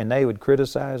sit there and they would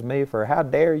criticize me for, how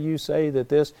dare you say that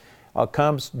this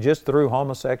comes just through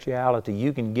homosexuality.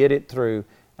 You can get it through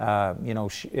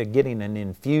getting an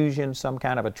infusion, some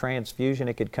kind of a transfusion.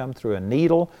 It could come through a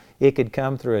needle. It could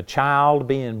come through a child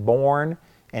being born,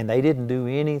 and they didn't do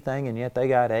anything, and yet they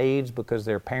got AIDS because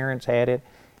their parents had it.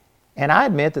 And I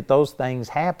admit that those things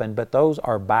happen, but those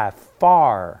are by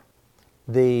far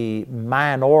the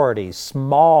minority,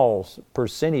 small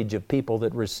percentage of people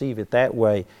that receive it that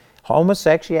way.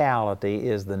 Homosexuality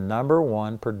is the number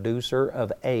one producer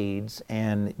of AIDS,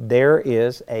 and there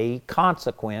is a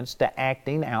consequence to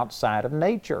acting outside of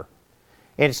nature.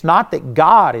 It's not that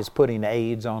God is putting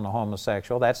AIDS on the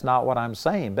homosexual. That's not what I'm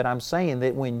saying. But I'm saying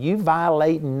that when you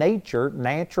violate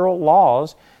natural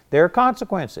laws, there are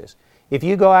consequences. If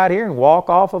you go out here and walk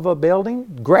off of a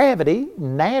building, gravity,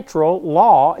 natural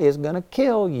law is going to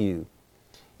kill you.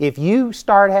 If you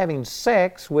start having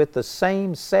sex with the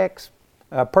same sex,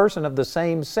 a person of the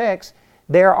same sex,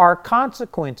 there are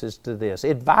consequences to this.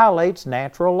 It violates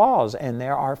natural laws, and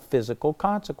there are physical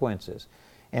consequences.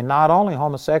 And not only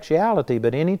homosexuality,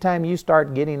 but anytime you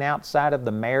start getting outside of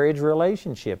the marriage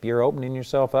relationship, you're opening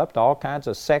yourself up to all kinds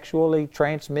of sexually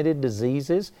transmitted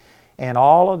diseases and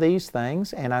all of these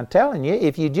things. And I'm telling you,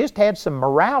 if you just had some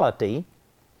morality,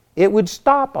 it would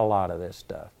stop a lot of this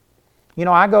stuff. You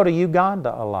know, I go to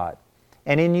Uganda a lot.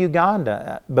 And in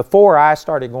Uganda, before I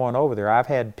started going over there, I've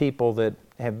had people that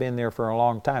have been there for a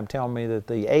long time tell me that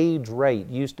the AIDS rate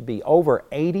used to be over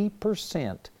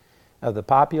 80% of the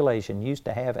population used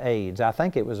to have AIDS. I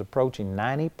think it was approaching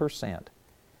 90%.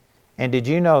 And did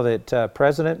you know that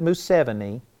President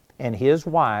Museveni and his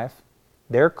wife,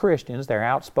 they're Christians, they're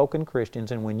outspoken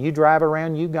Christians, and when you drive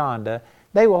around Uganda,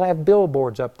 they will have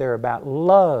billboards up there about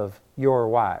love your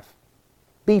wife.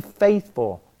 Be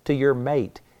faithful to your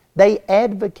mate. They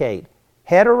advocate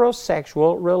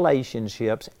heterosexual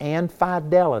relationships and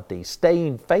fidelity,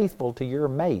 staying faithful to your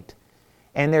mate.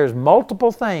 And there's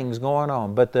multiple things going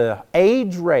on, but the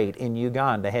AIDS rate in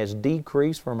Uganda has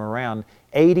decreased from around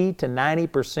 80 to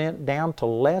 90% down to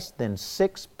less than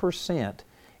 6%.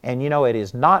 And you know, it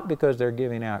is not because they're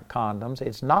giving out condoms.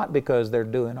 It's not because they're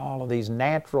doing all of these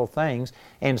natural things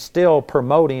and still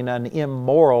promoting an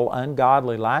immoral,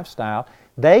 ungodly lifestyle.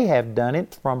 They have done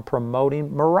it from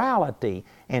promoting morality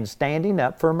and standing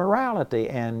up for morality.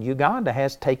 And Uganda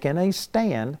has taken a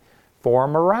stand for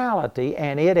morality,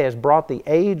 and it has brought the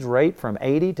AIDS rate from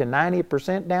 80 to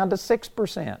 90% down to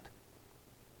 6%.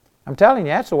 I'm telling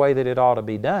you, that's the way that it ought to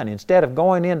be done. Instead of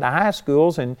going into high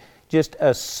schools and just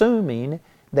assuming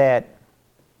that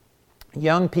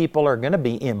young people are going to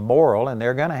be immoral and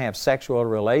they're going to have sexual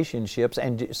relationships,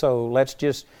 and so let's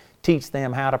just teach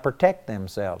them how to protect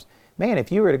themselves. Man,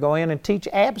 if you were to go in and teach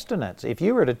abstinence, if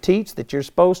you were to teach that you're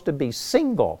supposed to be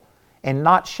single and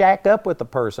not shack up with the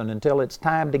person until it's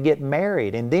time to get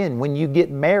married, and then when you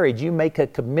get married, you make a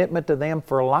commitment to them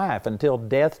for life until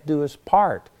death do us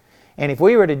part. And if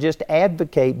we were to just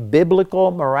advocate biblical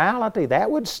morality,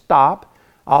 that would stop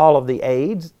all of the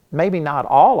AIDS. Maybe not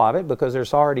all of it, because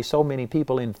there's already so many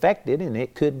people infected and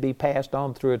it could be passed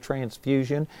on through a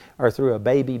transfusion or through a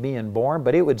baby being born,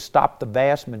 but it would stop the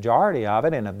vast majority of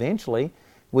it, and eventually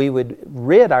we would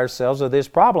rid ourselves of this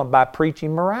problem by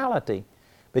preaching morality.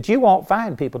 But you won't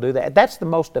find people do that. That's the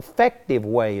most effective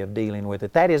way of dealing with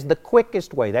it. That is the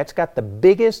quickest way. That's got the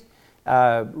biggest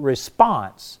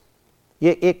response.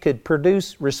 It could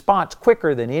produce response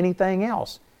quicker than anything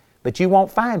else. But you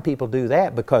won't find people do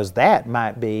that, because that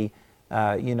might be,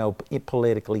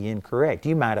 politically incorrect.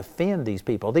 You might offend these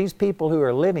people. These people who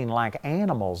are living like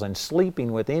animals and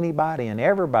sleeping with anybody and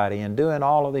everybody and doing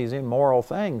all of these immoral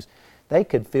things, they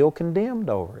could feel condemned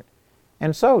over it.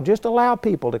 And so just allow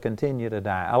people to continue to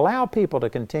die. Allow people to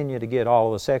continue to get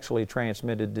all the sexually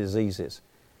transmitted diseases.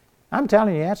 I'm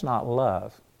telling you, that's not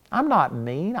love. I'm not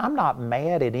mean. I'm not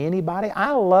mad at anybody.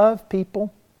 I love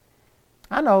people.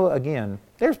 I know, again,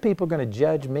 there's people going to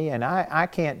judge me, and I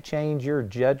can't change your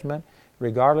judgment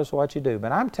regardless of what you do.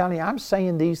 But I'm telling you, I'm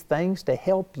saying these things to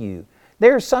help you.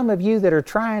 There are some of you that are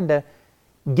trying to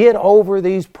get over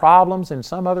these problems in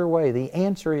some other way. The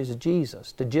answer is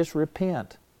Jesus, to just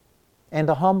repent and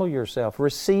to humble yourself,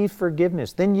 receive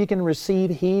forgiveness. Then you can receive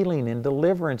healing and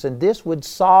deliverance, and this would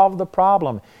solve the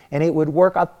problem, and it would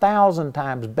work 1,000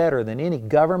 times better than any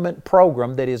government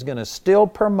program that is going to still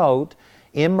promote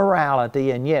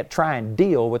immorality and yet try and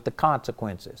deal with the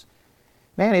consequences.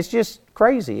 Man, it's just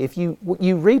crazy. If you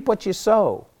reap what you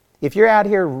sow. If you're out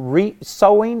here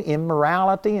sowing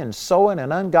immorality and sowing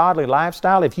an ungodly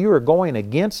lifestyle, if you are going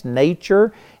against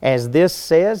nature, as this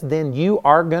says, then you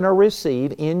are going to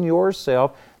receive in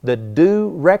yourself the due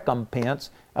recompense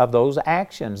of those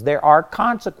actions. There are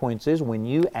consequences when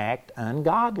you act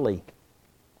ungodly.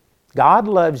 God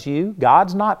loves you.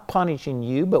 God's not punishing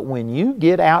you, but when you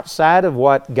get outside of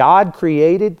what God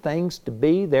created things to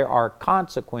be, there are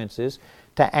consequences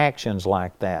to actions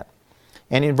like that.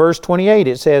 And in verse 28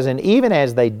 it says, "And even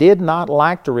as they did not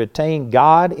like to retain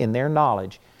God in their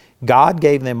knowledge, God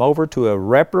gave them over to a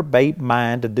reprobate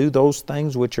mind to do those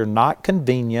things which are not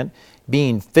convenient,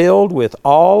 being filled with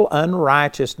all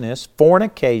unrighteousness,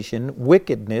 fornication,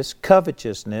 wickedness,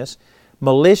 covetousness,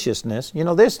 maliciousness." You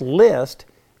know, this list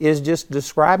is just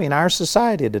describing our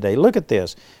society today. Look at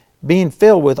this. Being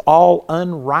filled with all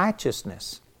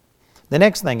unrighteousness. The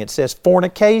next thing it says,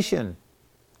 fornication.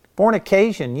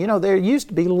 Fornication, you know, there used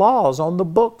to be laws on the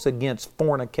books against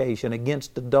fornication,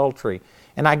 against adultery.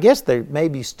 And I guess they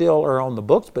maybe still are on the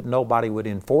books, but nobody would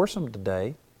enforce them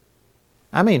today.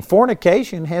 I mean,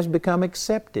 fornication has become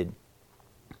accepted.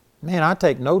 Man, I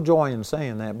take no joy in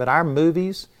saying that, but our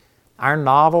movies, our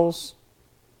novels,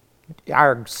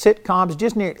 our sitcoms,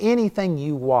 just near anything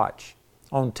you watch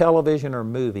on television or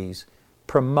movies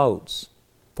promotes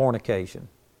fornication.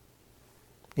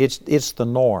 It's the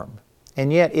norm.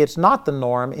 And yet it's not the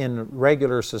norm in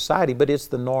regular society, but it's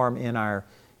the norm in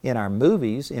our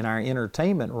movies, in our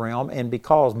entertainment realm. And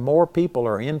because more people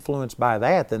are influenced by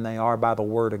that than they are by the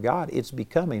Word of God, it's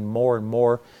becoming more and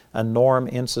more a norm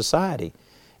in society.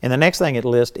 And the next thing it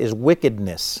lists is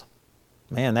wickedness.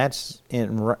 Man, that's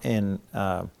in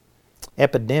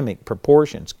epidemic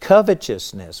proportions.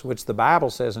 Covetousness, which the Bible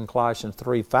says in Colossians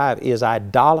 3:5, is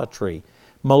idolatry.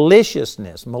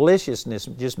 Maliciousness. Maliciousness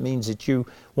just means that you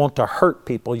want to hurt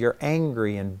people. You're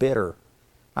angry and bitter.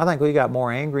 I think we got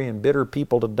more angry and bitter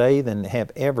people today than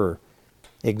have ever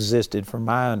existed from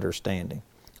my understanding.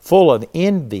 Full of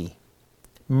envy,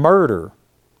 murder.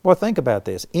 Well, think about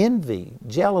this. Envy,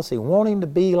 jealousy, wanting to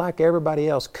be like everybody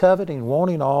else, coveting,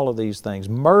 wanting all of these things.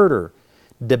 Murder,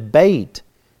 debate,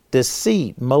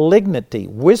 deceit, malignity,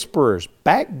 whisperers,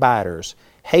 backbiters,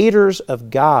 haters of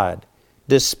God,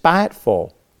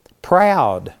 despiteful,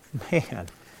 proud. Man,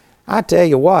 I tell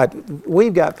you what,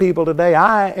 we've got people today,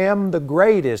 I am the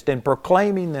greatest, and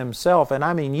proclaiming themselves. And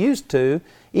I mean, used to,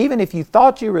 even if you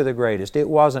thought you were the greatest, it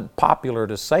wasn't popular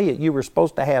to say it. You were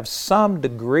supposed to have some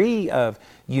degree of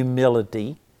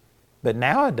humility. But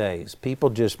nowadays, people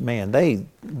just, man,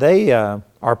 they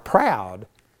are proud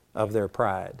of their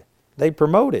pride. They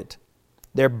promote it.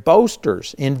 They're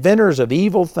boasters, inventors of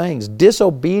evil things,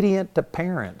 disobedient to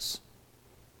parents.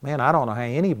 Man, I don't know how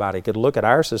anybody could look at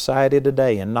our society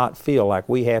today and not feel like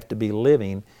we have to be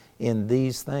living in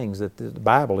these things that the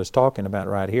Bible is talking about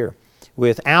right here.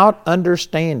 Without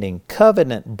understanding,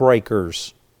 covenant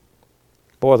breakers.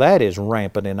 Boy, that is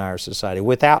rampant in our society.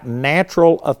 Without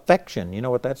natural affection. You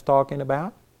know what that's talking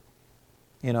about?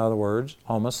 In other words,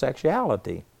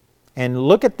 homosexuality. And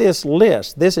look at this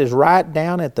list. This is right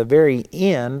down at the very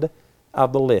end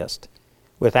of the list.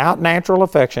 Without natural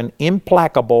affection,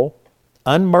 implacable,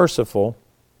 unmerciful,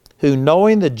 who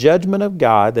knowing the judgment of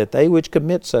God, that they which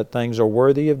commit such things are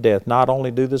worthy of death, not only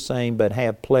do the same, but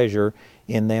have pleasure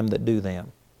in them that do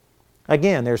them.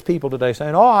 Again, there's people today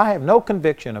saying, oh, I have no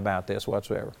conviction about this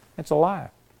whatsoever. It's a lie.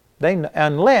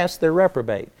 Unless they're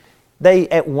reprobate. They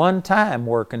at one time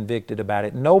were convicted about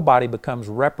it. Nobody becomes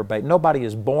reprobate. Nobody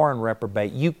is born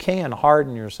reprobate. You can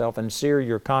harden yourself and sear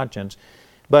your conscience,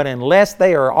 but unless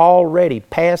they are already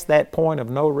past that point of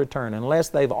no return, unless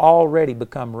they've already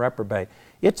become reprobate,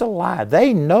 it's a lie.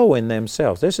 They know in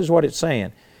themselves. This is what it's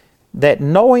saying. That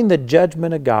knowing the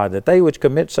judgment of God, that they which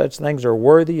commit such things are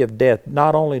worthy of death,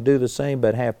 not only do the same,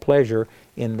 but have pleasure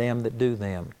in them that do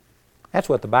them. That's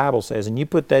what the Bible says. And you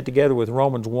put that together with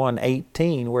Romans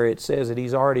 1:18, where it says that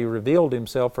He's already revealed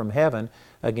Himself from heaven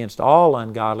against all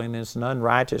ungodliness and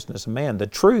unrighteousness of man. The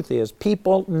truth is,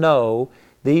 people know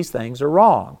these things are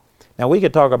wrong. Now, we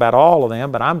could talk about all of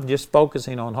them, but I'm just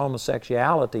focusing on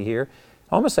homosexuality here.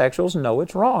 Homosexuals know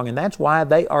it's wrong, and that's why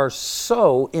they are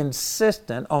so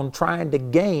insistent on trying to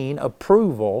gain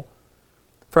approval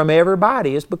from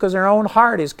everybody. It's because their own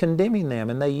heart is condemning them,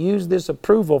 and they use this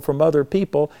approval from other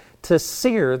people to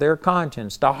sear their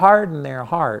conscience, to harden their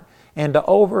heart, and to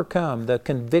overcome the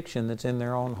conviction that's in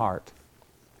their own heart.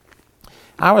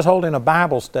 I was holding a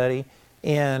Bible study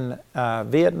in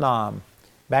Vietnam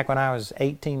back when I was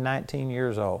 18, 19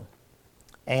 years old.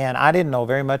 And I didn't know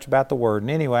very much about the Word.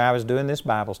 And anyway, I was doing this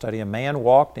Bible study. A man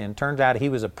walked in. Turns out he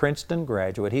was a Princeton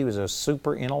graduate. He was a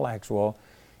super intellectual.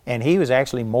 And he was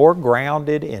actually more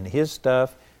grounded in his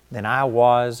stuff than I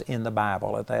was in the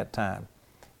Bible at that time.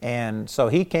 And so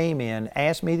he came in,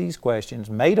 asked me these questions,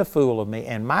 made a fool of me,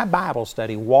 and my Bible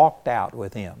study walked out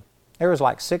with him. There was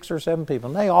like 6 or 7 people,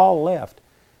 and they all left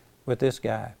with this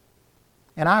guy.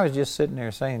 And I was just sitting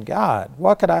there saying, God,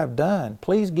 what could I have done?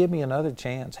 Please give me another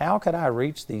chance. How could I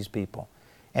reach these people?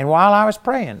 And while I was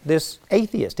praying, this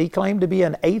atheist, he claimed to be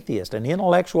an atheist, an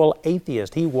intellectual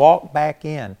atheist, he walked back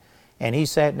in and he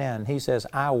sat down and he says,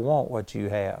 I want what you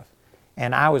have.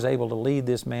 And I was able to lead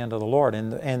this man to the Lord.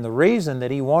 And the reason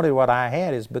that he wanted what I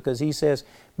had is because he says,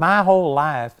 my whole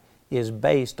life is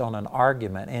based on an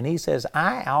argument. And he says,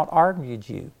 I out-argued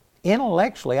you.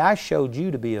 Intellectually, I showed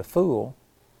you to be a fool.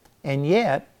 And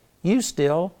yet, you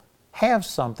still have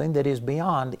something that is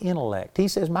beyond intellect. He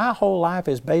says, my whole life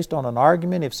is based on an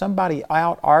argument. If somebody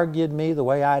out-argued me the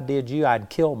way I did you,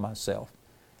 I'd kill myself.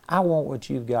 I want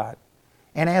what you've got.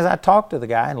 And as I talked to the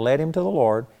guy and led him to the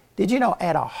Lord, did you know,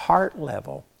 at a heart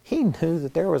level, he knew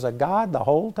that there was a God the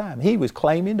whole time. He was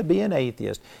claiming to be an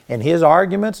atheist, and his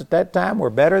arguments at that time were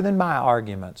better than my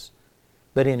arguments.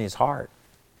 But in his heart,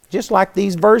 just like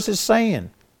these verses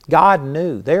saying, God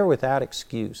knew they're without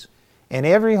excuse. And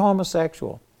every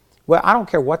homosexual, well, I don't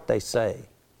care what they say,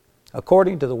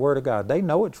 according to the Word of God, they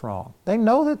know it's wrong. They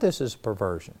know that this is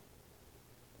perversion.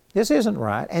 This isn't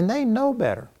right, and they know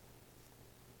better.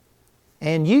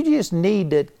 And you just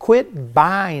need to quit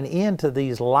buying into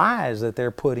these lies that they're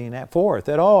putting forth,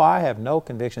 that, oh, I have no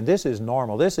conviction. This is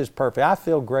normal. This is perfect. I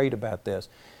feel great about this.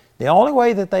 The only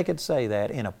way that they could say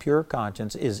that in a pure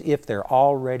conscience is if they're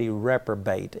already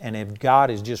reprobate and if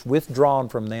God is just withdrawn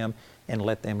from them and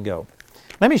let them go.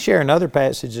 Let me share another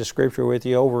passage of Scripture with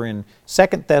you over in 2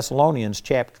 Thessalonians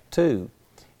chapter 2.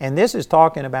 And this is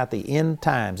talking about the end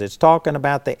times. It's talking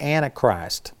about the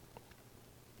Antichrist.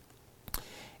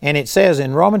 And it says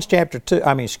in Romans chapter 2,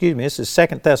 this is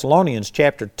 2 Thessalonians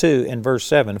chapter 2 and verse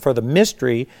 7, for the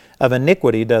mystery of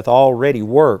iniquity doth already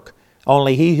work.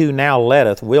 Only he who now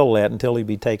letteth will let until he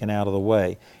be taken out of the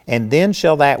way. And then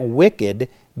shall that wicked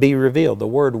be revealed. The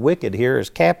word wicked here is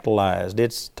capitalized.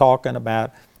 It's talking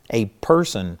about a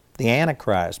person. the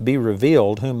Antichrist, be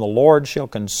revealed, whom the Lord shall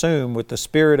consume with the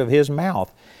spirit of his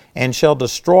mouth, and shall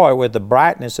destroy with the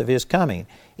brightness of his coming,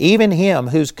 even him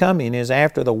whose coming is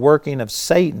after the working of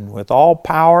Satan, with all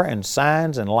power and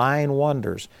signs and lying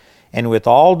wonders, and with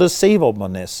all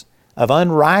deceivableness of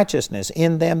unrighteousness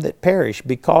in them that perish,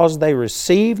 because they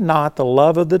receive not the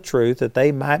love of the truth, that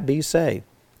they might be saved.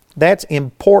 That's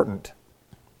important.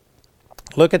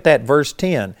 Look at that verse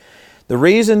 10. The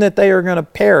reason that they are going to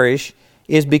perish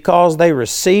is because they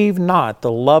receive not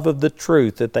the love of the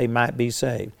truth, that they might be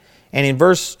saved. And in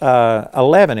verse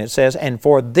 11 it says, and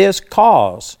for this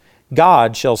cause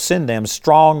God shall send them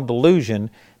strong delusion,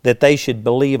 that they should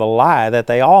believe a lie, that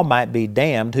they all might be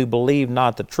damned who believed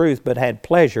not the truth, but had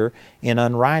pleasure in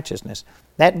unrighteousness.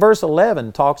 That verse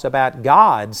 11 talks about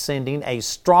God sending a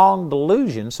strong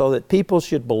delusion so that people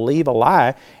should believe a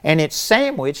lie, and it's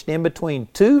sandwiched in between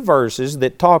two verses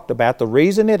that talked about the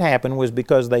reason it happened was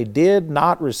because they did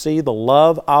not receive the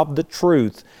love of the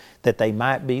truth, that they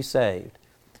might be saved.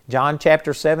 John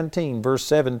chapter 17, verse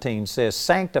 17 says,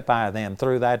 sanctify them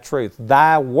through thy truth.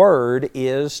 Thy word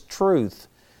is truth.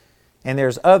 And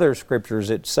there's other scriptures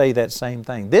that say that same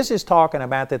thing. This is talking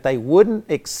about that they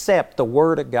wouldn't accept the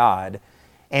Word of God,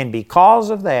 and because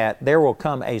of that, there will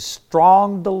come a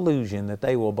strong delusion that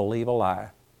they will believe a lie.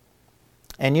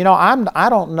 And you know, I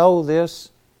don't know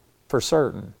this for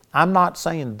certain. I'm not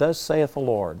saying, thus saith the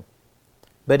Lord.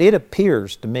 But it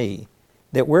appears to me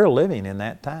that we're living in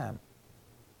that time.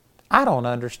 I don't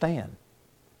understand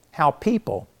how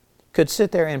people could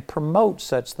sit there and promote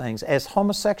such things as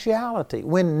homosexuality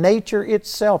when nature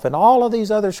itself, and all of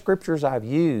these other scriptures I've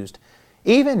used,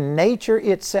 even nature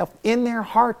itself, in their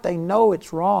heart they know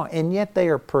it's wrong, and yet they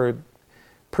are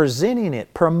presenting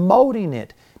it, promoting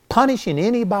it, punishing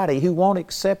anybody who won't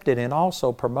accept it, and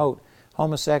also promote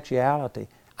homosexuality.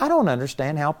 I don't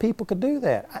understand how people could do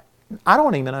that. I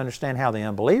don't even understand how the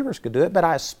unbelievers could do it, but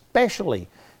I especially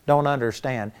don't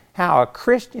understand how a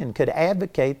Christian could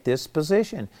advocate this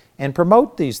position and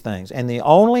promote these things. And the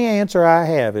only answer I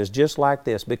have is just like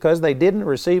this. Because they didn't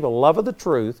receive a love of the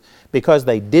truth, because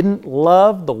they didn't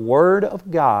love the Word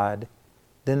of God,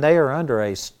 then they are under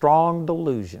a strong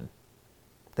delusion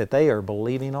that they are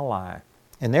believing a lie.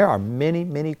 And there are many,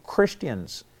 many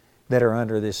Christians that are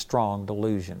under this strong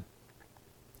delusion.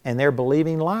 And they're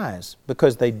believing lies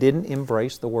because they didn't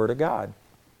embrace the Word of God.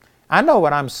 I know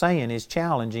what I'm saying is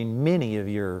challenging many of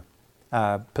your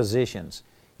positions.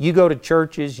 You go to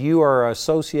churches, you are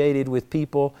associated with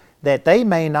people that they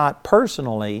may not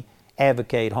personally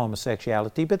advocate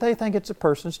homosexuality, but they think it's a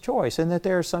person's choice, and that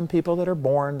there are some people that are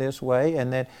born this way,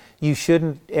 and that you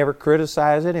shouldn't ever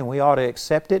criticize it, and we ought to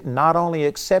accept it, and not only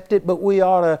accept it, but we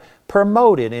ought to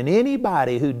promote it. And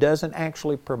anybody who doesn't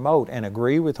actually promote and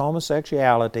agree with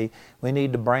homosexuality, we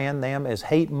need to brand them as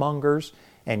hate mongers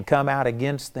and come out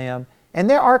against them. And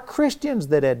there are Christians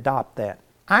that adopt that.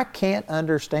 I can't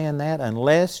understand that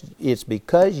unless it's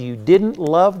because you didn't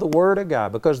love the Word of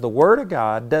God, because the Word of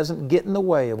God doesn't get in the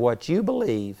way of what you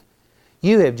believe.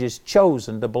 You have just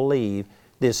chosen to believe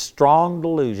this strong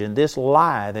delusion, this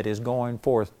lie that is going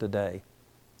forth today.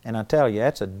 And I tell you,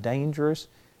 that's a dangerous,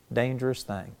 dangerous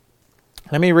thing.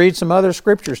 Let me read some other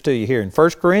scriptures to you here. In 1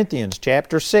 Corinthians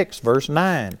chapter 6, verse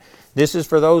 9. This is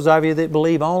for those of you that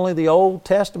believe only the Old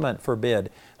Testament forbid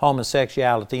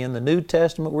homosexuality. In the New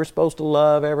Testament, we're supposed to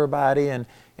love everybody and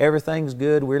everything's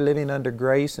good. We're living under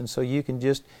grace, and so you can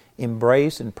just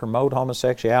embrace and promote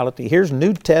homosexuality. Here's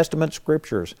New Testament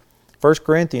scriptures. 1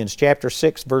 Corinthians chapter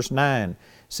 6, verse 9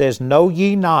 says, know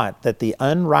ye not that the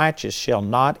unrighteous shall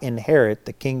not inherit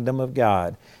the kingdom of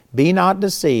God? Be not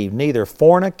deceived, neither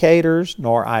fornicators,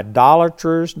 nor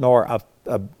idolaters, nor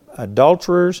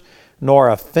adulterers,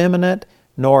 nor effeminate,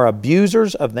 nor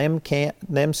abusers of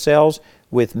themselves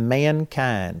with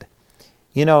mankind.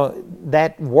 You know,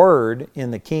 that word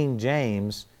in the King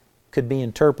James could be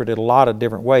interpreted a lot of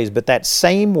different ways, but that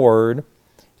same word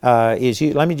is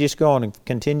used. Let me just go on and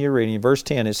continue reading. In verse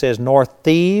 10 it says, nor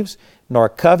thieves, nor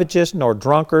covetous, nor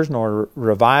drunkards, nor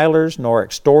revilers, nor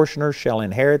extortioners shall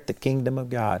inherit the kingdom of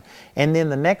God. And then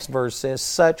the next verse says,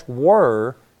 such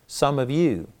were some of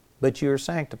you, but you are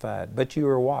sanctified, but you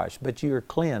are washed, but you are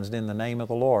cleansed in the name of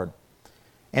the Lord.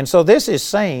 And so this is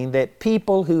saying that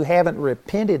people who haven't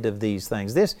repented of these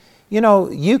things, this, you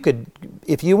know, you could,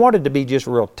 if you wanted to be just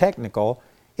real technical,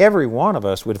 every one of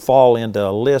us would fall into a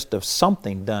list of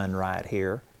something done right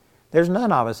here. There's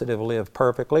none of us that have lived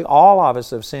perfectly. All of us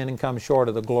have sinned and come short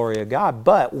of the glory of God,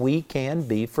 but we can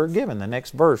be forgiven. The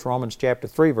next verse, Romans chapter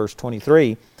 3, verse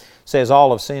 23, says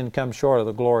all have sinned and come short of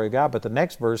the glory of God, but the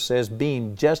next verse says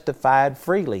being justified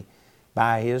freely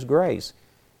by His grace.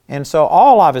 And so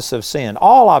all of us have sinned.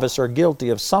 All of us are guilty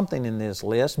of something in this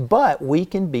list, but we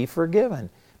can be forgiven.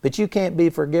 But you can't be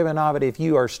forgiven of it if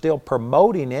you are still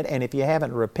promoting it, and if you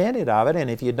haven't repented of it, and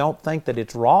if you don't think that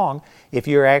it's wrong, if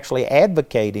you're actually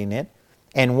advocating it.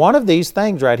 And one of these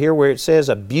things right here where it says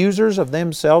abusers of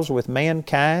themselves with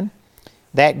mankind,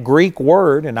 that Greek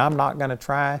word, and I'm not going to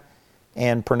try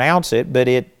and pronounce it, but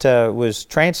it was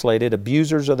translated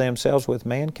abusers of themselves with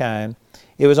mankind.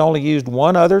 It was only used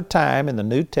one other time in the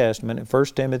New Testament, in 1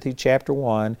 Timothy chapter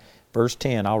 1, verse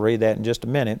 10. I'll read that in just a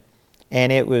minute.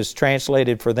 And it was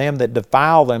translated for them that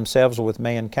defile themselves with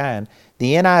mankind.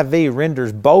 The NIV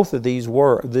renders both of these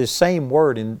the same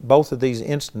word in both of these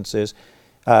instances,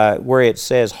 where it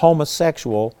says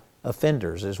homosexual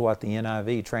offenders is what the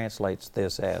NIV translates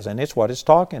this as, and it's what it's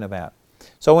talking about.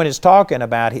 So when it's talking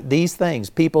about these things,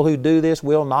 people who do this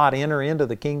will not enter into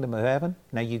the kingdom of heaven.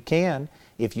 Now you can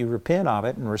if you repent of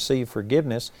it and receive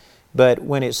forgiveness, but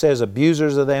when it says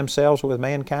abusers of themselves with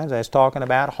mankind, that's talking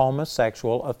about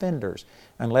homosexual offenders.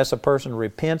 Unless a person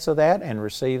repents of that and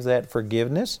receives that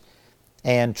forgiveness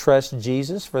and trusts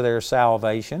Jesus for their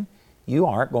salvation, you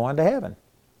aren't going to heaven.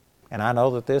 And I know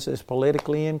that this is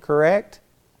politically incorrect.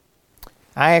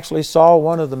 I actually saw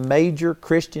one of the major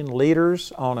Christian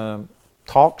leaders on a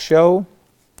talk show,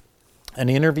 an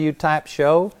interview type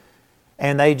show,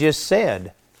 and they just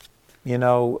said,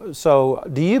 so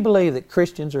do you believe that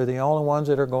Christians are the only ones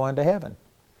that are going to heaven?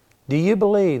 Do you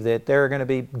believe that there are going to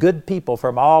be good people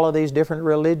from all of these different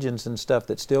religions and stuff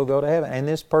that still go to heaven? And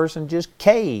this person just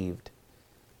caved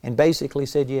and basically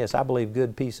said, yes, I believe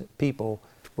good people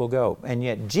will go. And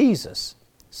yet Jesus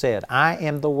said, I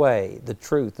am the way, the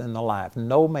truth, and the life.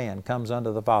 No man comes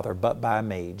unto the Father but by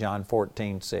me, John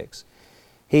 14:6.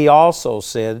 He also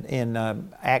said in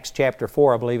Acts chapter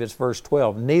 4, I believe it's verse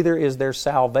 12, neither is there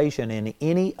salvation in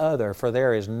any other, for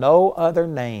there is no other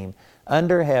name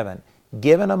under heaven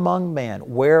given among men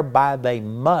whereby they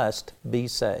must be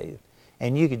saved.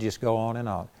 And you could just go on and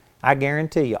on. I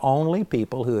guarantee you, only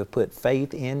people who have put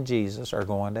faith in Jesus are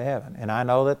going to heaven. And I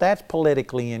know that that's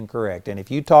politically incorrect. And if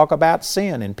you talk about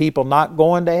sin and people not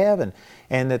going to heaven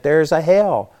and that there's a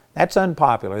hell, that's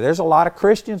unpopular. There's a lot of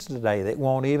Christians today that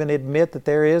won't even admit that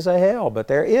there is a hell, but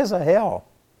there is a hell.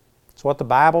 It's what the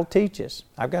Bible teaches.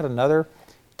 I've got another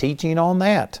teaching on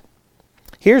that.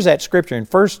 Here's that scripture in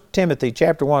 1 Timothy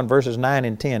chapter 1, verses 9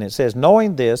 and 10. It says,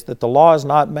 knowing this, that the law is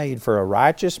not made for a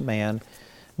righteous man,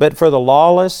 but for the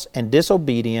lawless and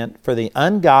disobedient, for the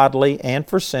ungodly and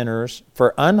for sinners,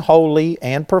 for unholy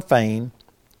and profane,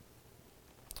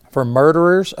 for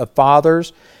murderers of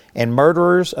fathers and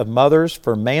murderers of mothers,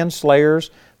 for manslayers,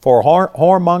 for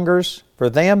whoremongers, for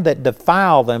them that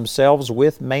defile themselves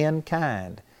with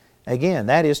mankind. Again,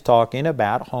 that is talking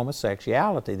about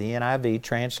homosexuality. The NIV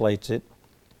translates it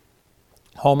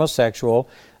homosexual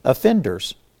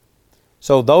offenders.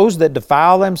 So those that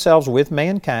defile themselves with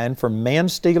mankind, for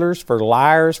man-stealers, for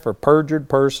liars, for perjured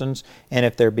persons, and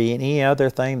if there be any other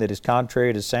thing that is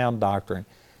contrary to sound doctrine.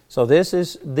 So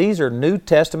these are New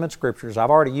Testament scriptures. I've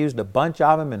already used a bunch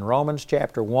of them in Romans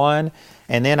chapter 1,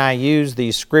 and then I use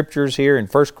these scriptures here in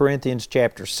 1 Corinthians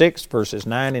chapter 6, verses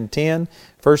 9 and 10,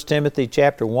 1 Timothy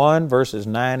chapter 1, verses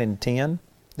 9 and 10.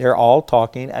 They're all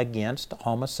talking against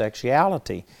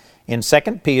homosexuality. In 2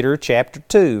 Peter chapter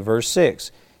 2, verse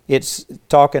 6, it's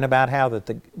talking about how that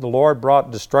the Lord brought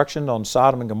destruction on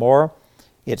Sodom and Gomorrah.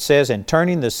 It says, in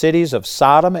turning the cities of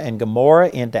Sodom and Gomorrah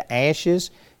into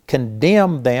ashes,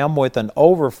 condemn them with an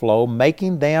overflow,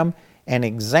 making them an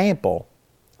example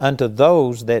unto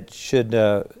those that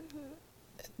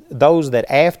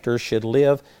after should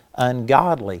live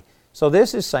ungodly. So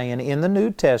this is saying in the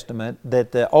New Testament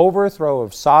that the overthrow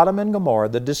of Sodom and Gomorrah,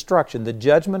 the destruction, the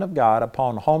judgment of God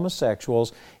upon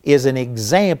homosexuals is an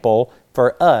example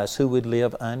for us who would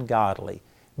live ungodly.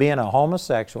 Being a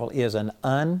homosexual is an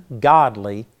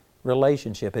ungodly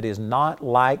relationship. It is not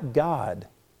like God.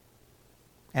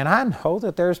 And I know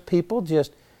that there's people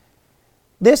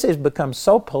this has become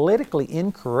so politically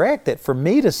incorrect that for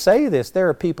me to say this, there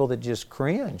are people that just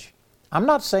cringe. I'm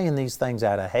not saying these things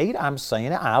out of hate. I'm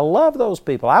saying I love those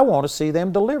people. I want to see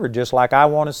them delivered, just like I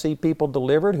want to see people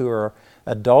delivered who are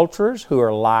adulterers, who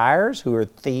are liars, who are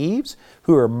thieves,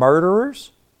 who are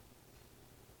murderers.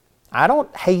 I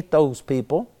don't hate those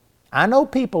people. I know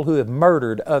people who have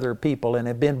murdered other people and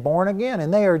have been born again,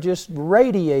 and they are just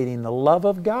radiating the love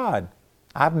of God.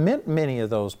 I've met many of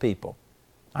those people.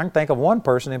 I can think of one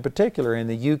person in particular in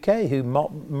the UK who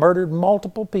murdered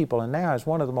multiple people and now is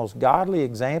one of the most godly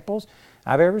examples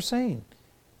I've ever seen.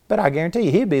 But I guarantee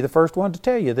you he'd be the first one to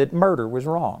tell you that murder was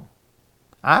wrong.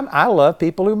 I love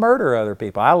people who murder other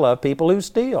people. I love people who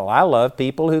steal. I love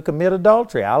people who commit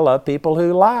adultery. I love people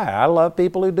who lie. I love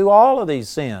people who do all of these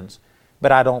sins.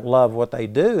 But I don't love what they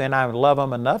do, and I love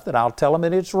them enough that I'll tell them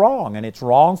that it's wrong. And it's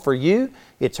wrong for you.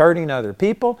 It's hurting other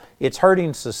people. It's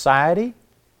hurting society.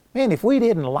 Man, if we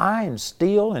didn't lie and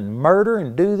steal and murder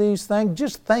and do these things,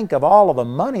 just think of all of the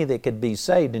money that could be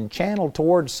saved and channeled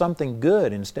towards something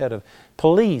good instead of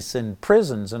police and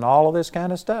prisons and all of this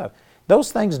kind of stuff.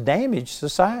 Those things damage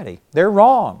society. They're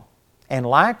wrong. And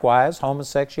likewise,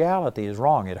 homosexuality is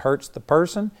wrong. It hurts the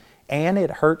person and it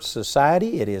hurts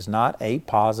society. It is not a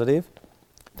positive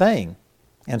thing.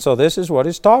 And so this is what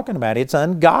it's talking about. It's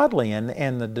ungodly,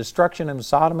 and the destruction of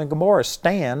Sodom and Gomorrah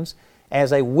stands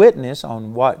as a witness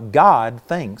on what God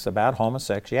thinks about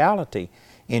homosexuality.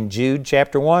 In Jude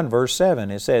chapter 1, verse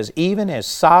 7, it says, "Even as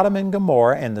Sodom and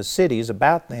Gomorrah and the cities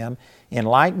about them, in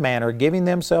like manner, giving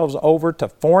themselves over to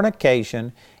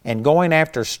fornication and going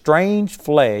after strange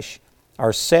flesh,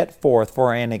 are set forth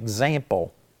for an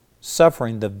example,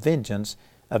 suffering the vengeance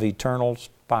of eternal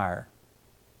fire."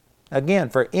 Again,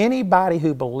 for anybody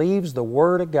who believes the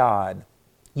Word of God,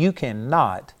 you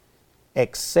cannot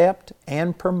accept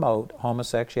and promote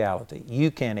homosexuality.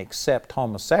 You can accept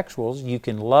homosexuals, you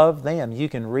can love them, you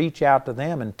can reach out to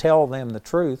them and tell them the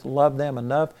truth, love them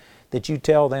enough that you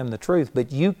tell them the truth,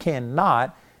 but you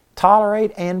cannot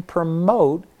tolerate and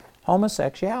promote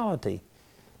homosexuality.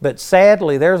 But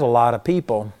sadly, there's a lot of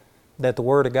people that the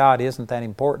Word of God isn't that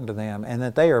important to them, and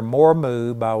that they are more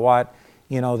moved by what,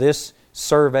 this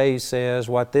survey says,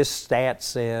 what this stat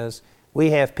says.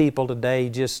 We have people today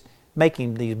just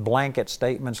making these blanket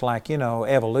statements like,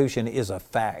 evolution is a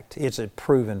fact. It's a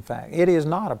proven fact. It is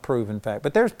not a proven fact.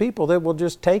 But there's people that will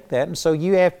just take that, and so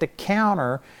you have to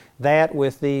counter that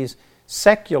with these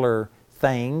secular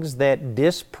things that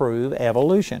disprove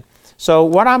evolution. So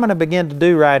what I'm going to begin to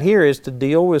do right here is to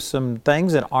deal with some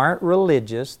things that aren't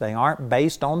religious. They aren't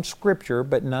based on Scripture,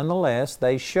 but nonetheless,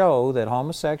 they show that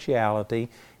homosexuality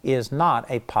is not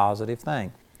a positive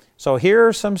thing. So here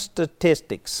are some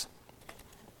statistics.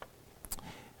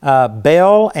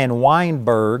 Bell and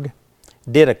Weinberg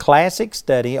did a classic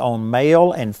study on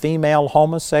male and female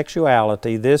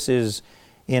homosexuality. This is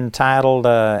entitled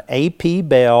A.P.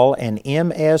 Bell and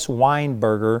M.S.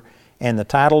 Weinberger, and the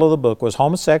title of the book was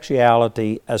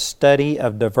Homosexuality, A Study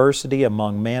of Diversity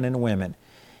Among Men and Women.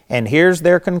 And here's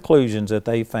their conclusions that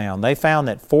they found. They found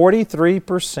that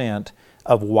 43%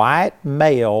 of white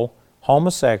male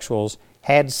homosexuals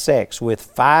had sex with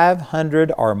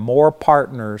 500 or more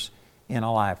partners in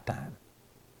a lifetime.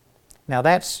 Now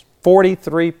that's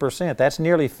 43%. That's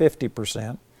nearly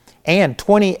 50%. And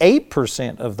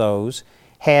 28% of those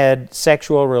had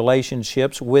sexual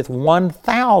relationships with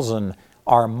 1,000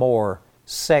 or more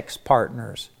sex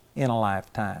partners in a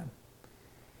lifetime.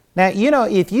 Now,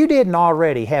 if you didn't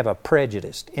already have a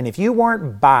prejudice, and if you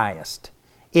weren't biased,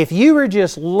 if you were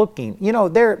just looking,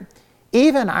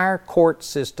 even our court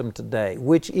system today,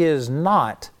 which is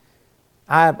not,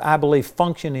 I believe,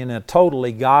 functioning in a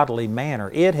totally godly manner,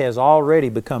 it has already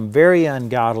become very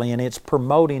ungodly, and it's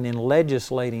promoting and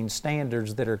legislating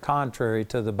standards that are contrary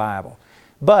to the Bible.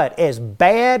 But as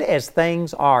bad as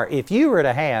things are, if you were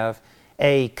to have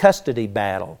a custody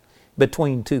battle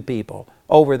between two people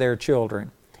over their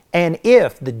children, and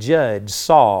if the judge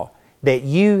saw that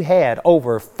you had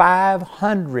over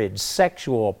 500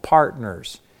 sexual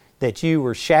partners that you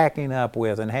were shacking up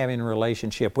with and having a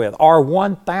relationship with, or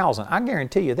 1,000, I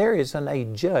guarantee you there isn't a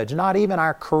judge, not even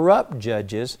our corrupt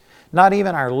judges, not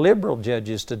even our liberal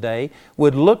judges today,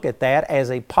 would look at that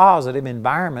as a positive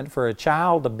environment for a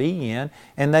child to be in,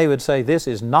 and they would say, this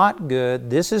is not good,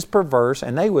 this is perverse,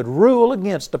 and they would rule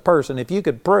against a person if you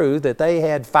could prove that they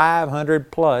had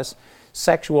 500 plus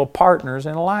sexual partners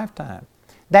in a lifetime.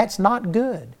 That's not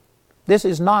good. This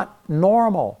is not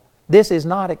normal. This is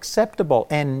not acceptable.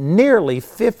 And nearly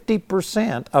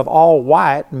 50% of all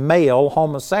white male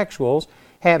homosexuals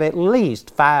have at least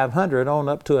 500 on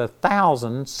up to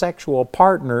 1,000 sexual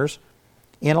partners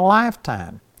in a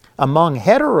lifetime. Among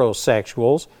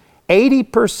heterosexuals,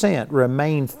 80%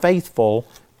 remain faithful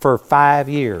for 5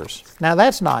 years. Now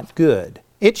that's not good.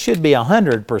 It should be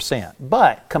 100%.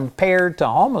 But compared to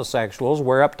homosexuals,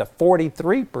 where up to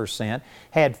 43%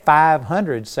 had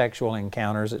 500 sexual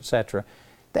encounters, etc.,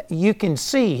 you can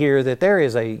see here that there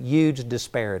is a huge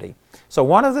disparity. So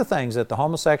one of the things that the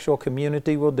homosexual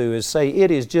community will do is say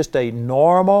it is just a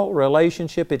normal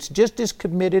relationship. It's just as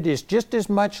committed, it's just as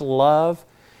much love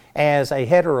as a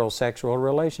heterosexual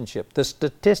relationship. The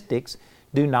statistics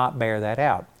do not bear that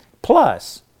out.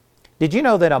 Plus, did you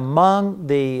know that among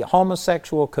the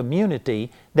homosexual community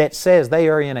that says they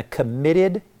are in a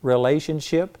committed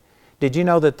relationship, Did you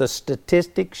know that the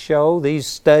statistics show, these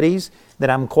studies that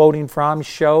I'm quoting from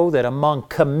show that among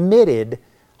committed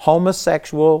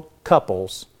homosexual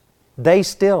couples, they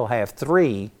still have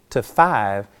 3 to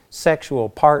 5 sexual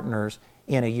partners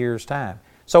in a year's time.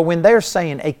 So when they're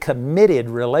saying a committed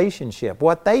relationship,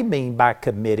 what they mean by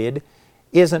committed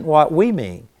isn't what we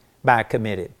mean by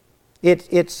committed.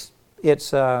 It's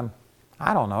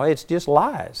I don't know, it's just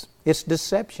lies. It's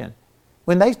deception.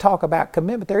 When they talk about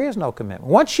commitment, there is no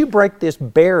commitment. Once you break this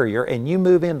barrier and you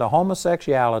move into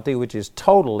homosexuality, which is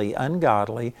totally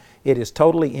ungodly, it is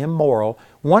totally immoral,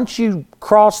 once you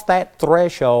cross that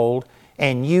threshold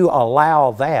and you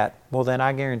allow that, well then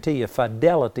I guarantee you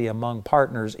fidelity among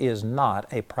partners is not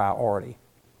a priority.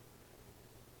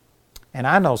 And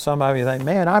I know some of you think,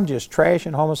 man, I'm just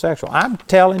trashing homosexual. I'm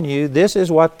telling you, this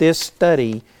is what this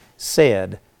study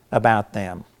said about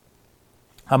them.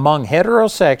 Among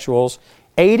heterosexuals,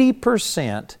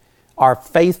 80% are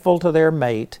faithful to their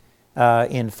mate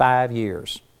in 5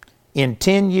 years. In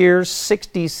 10 years,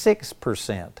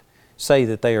 66% say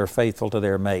that they are faithful to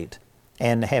their mate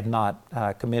and have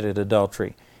not committed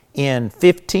adultery. In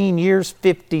 15 years,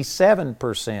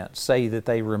 57% say that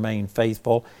they remain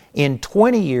faithful. In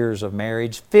 20 years of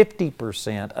marriage,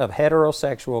 50% of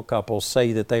heterosexual couples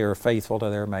say that they are faithful to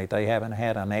their mate. They haven't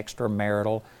had an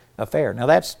extramarital affair. Now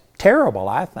that's terrible,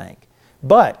 I think.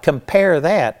 But compare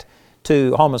that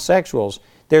to homosexuals.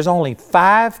 There's only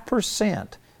 5%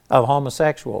 of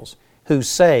homosexuals who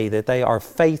say that they are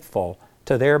faithful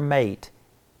to their mate.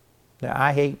 Now,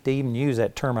 I hate to even use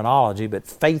that terminology, but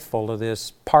faithful to this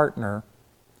partner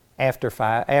after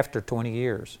 20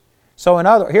 years. So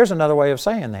here's another way of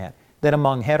saying that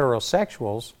among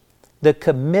heterosexuals, the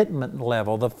commitment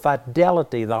level, the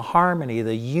fidelity, the harmony,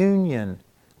 the union,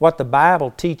 what the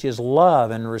Bible teaches love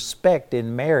and respect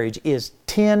in marriage is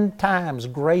 10 times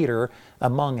greater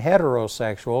among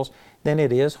heterosexuals than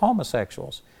it is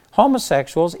homosexuals.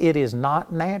 Homosexuals, it is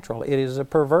not natural. It is a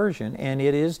perversion and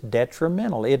it is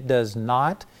detrimental. It does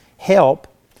not help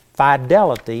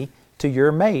fidelity to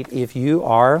your mate if you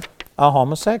are a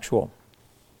homosexual.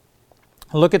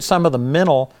 Look at some of the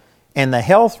mental and the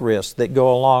health risks that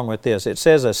go along with this. It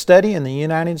says a study in the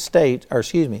United States,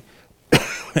 in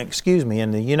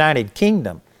the United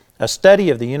Kingdom, a study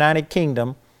of the United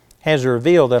Kingdom has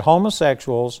revealed that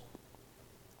homosexuals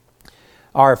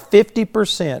are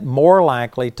 50% more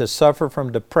likely to suffer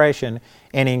from depression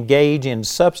and engage in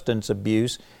substance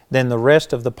abuse than the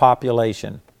rest of the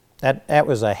population. That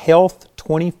was a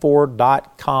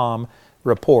Health24.com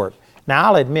report. Now,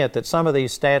 I'll admit that some of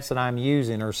these stats that I'm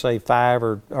using are, say, 5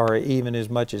 or even as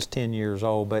much as 10 years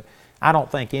old, but I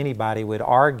don't think anybody would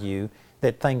argue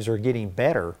that things are getting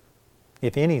better.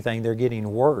 If anything, they're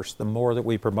getting worse the more that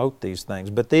we promote these things.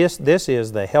 But this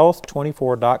is the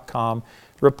Health24.com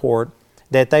report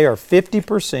that they are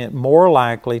 50% more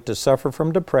likely to suffer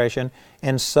from depression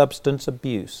and substance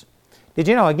abuse. Did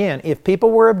you know, again, if people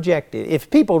were objective,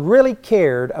 if people really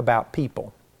cared about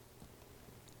people,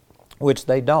 which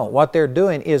they don't, what they're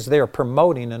doing is they're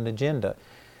promoting an agenda.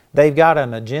 They've got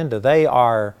an agenda. They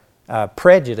are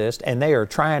prejudiced and they are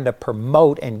trying to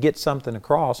promote and get something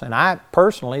across. And I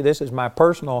personally, this is my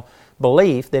personal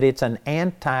belief, that it's an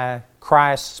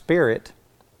anti-Christ spirit.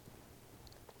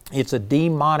 It's a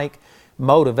demonic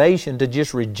motivation to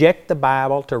just reject the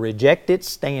Bible, to reject its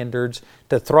standards,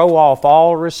 to throw off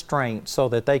all restraint so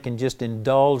that they can just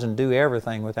indulge and do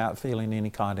everything without feeling any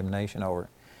condemnation over it.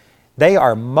 They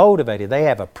are motivated. They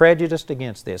have a prejudice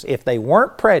against this. If they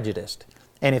weren't prejudiced,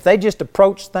 and if they just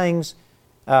approached things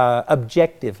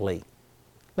objectively,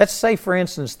 let's say, for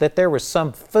instance, that there was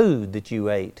some food that you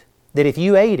ate, that if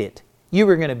you ate it, you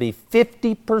were going to be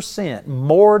 50%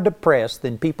 more depressed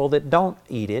than people that don't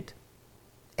eat it,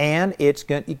 and it's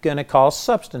going to cause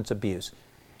substance abuse.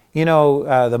 You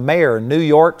know, the mayor of New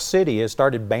York City has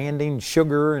started banning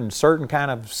sugar and certain kind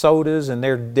of sodas, and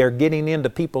they're getting into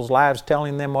people's lives,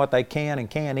 telling them what they can and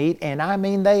can't eat, and I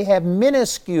mean they have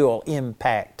minuscule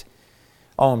impact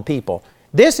on people.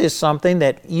 This is something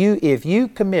that if you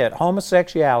commit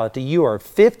homosexuality, you are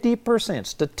 50%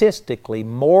 statistically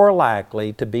more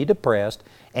likely to be depressed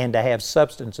and to have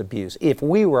substance abuse. If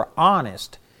we were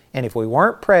honest and if we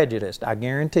weren't prejudiced, I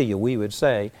guarantee you we would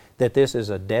say that this is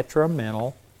a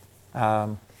detrimental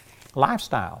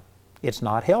lifestyle. It's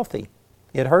not healthy.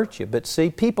 It hurts you. But see,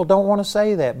 people don't want to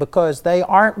say that because they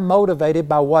aren't motivated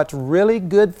by what's really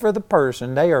good for the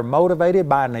person. They are motivated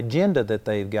by an agenda that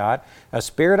they've got, a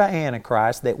spirit of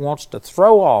Antichrist that wants to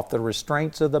throw off the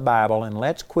restraints of the Bible, and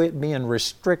let's quit being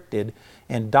restricted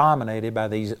and dominated by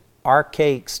these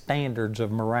archaic standards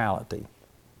of morality.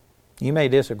 You may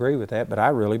disagree with that, but I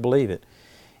really believe it.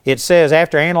 It says,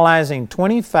 after analyzing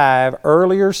 25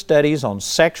 earlier studies on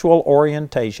sexual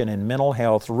orientation and mental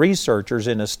health, researchers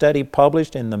in a study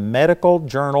published in the medical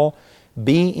journal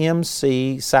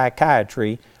BMC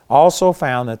Psychiatry also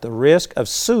found that the risk of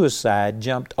suicide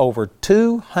jumped over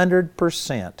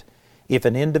 200% if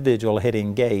an individual had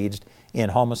engaged in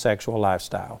homosexual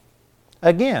lifestyle.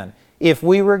 Again, if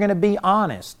we were going to be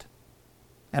honest,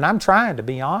 and I'm trying to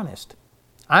be honest,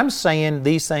 I'm saying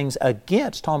these things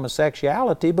against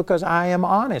homosexuality because I am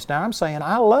honest. Now I'm saying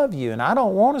I love you and I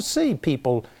don't want to see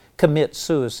people commit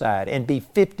suicide and be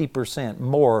 50%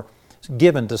 more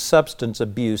given to substance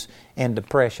abuse and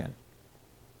depression.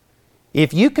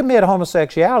 If you commit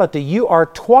homosexuality, you are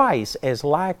twice as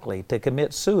likely to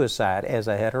commit suicide as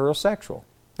a heterosexual.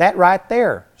 That right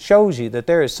there shows you that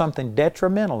there is something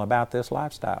detrimental about this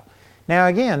lifestyle. Now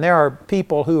again, there are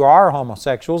people who are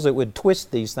homosexuals that would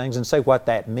twist these things and say what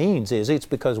that means is it's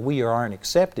because we aren't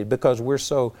accepted, because we're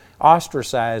so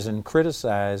ostracized and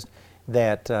criticized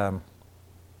that,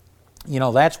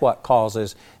 that's what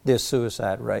causes this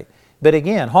suicide rate. But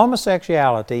again,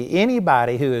 homosexuality,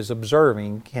 anybody who is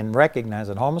observing can recognize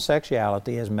that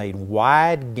homosexuality has made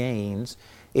wide gains.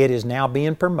 It is now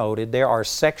being promoted. There are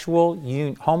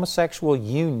homosexual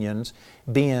unions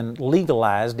being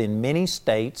legalized in many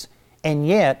states, and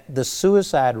yet the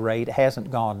suicide rate hasn't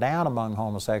gone down among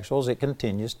homosexuals. It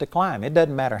continues to climb. It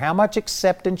doesn't matter how much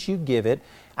acceptance you give it.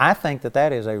 I think that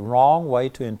that is a wrong way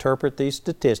to interpret these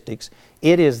statistics.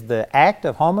 It is the act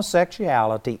of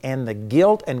homosexuality and the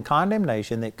guilt and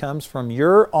condemnation that comes from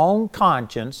your own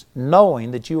conscience,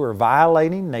 knowing that you are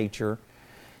violating nature,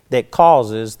 that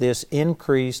causes this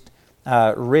increased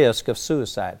risk of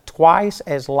suicide. Twice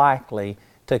as likely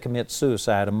to commit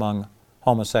suicide among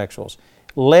homosexuals.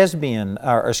 Lifespan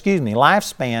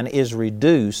is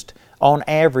reduced on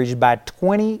average by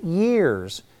 20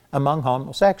 years among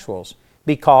homosexuals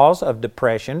because of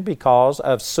depression, because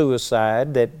of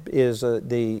suicide that is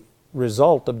the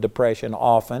result of depression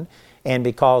often, and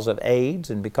because of AIDS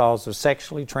and because of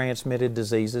sexually transmitted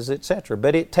diseases, etc.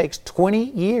 But it takes 20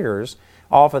 years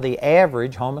off of the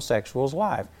average homosexual's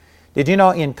life. Did you know,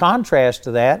 in contrast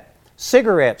to that,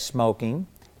 cigarette smoking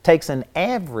takes an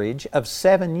average of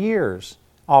 7 years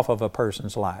off of a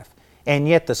person's life. And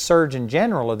yet the Surgeon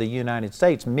General of the United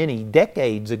States many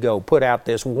decades ago put out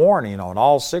this warning on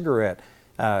all cigarette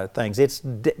things. It's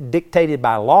dictated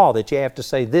by law that you have to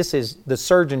say the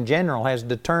Surgeon General has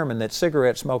determined that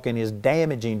cigarette smoking is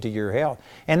damaging to your health.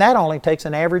 And that only takes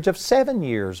an average of 7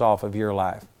 years off of your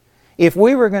life. If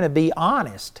we were going to be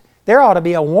honest, there ought to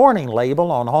be a warning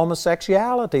label on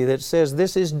homosexuality that says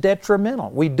this is detrimental.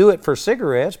 We do it for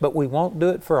cigarettes, but we won't do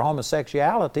it for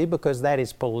homosexuality because that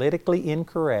is politically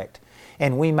incorrect,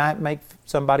 and we might make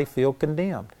somebody feel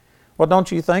condemned. Well,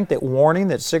 don't you think that warning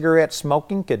that cigarette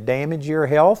smoking could damage your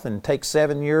health and take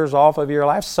 7 years off of your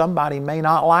life, somebody may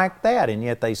not like that, and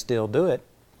yet they still do it?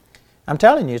 I'm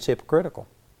telling you, it's hypocritical.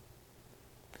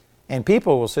 And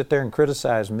people will sit there and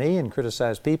criticize me and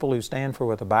criticize people who stand for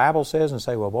what the Bible says and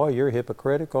say, well, boy, you're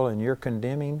hypocritical and you're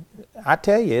condemning. I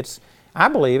tell you, I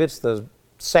believe it's the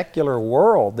secular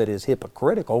world that is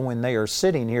hypocritical when they are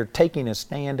sitting here taking a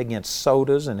stand against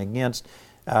sodas and against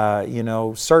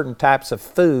certain types of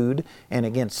food and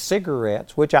against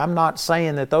cigarettes, which I'm not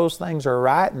saying that those things are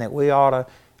right and that we ought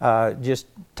to just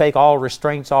take all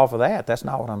restraints off of that. That's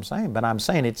not what I'm saying. But I'm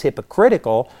saying it's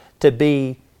hypocritical to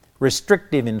be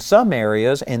restrictive in some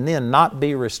areas and then not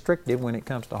be restrictive when it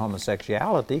comes to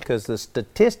homosexuality, because the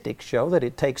statistics show that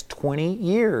it takes 20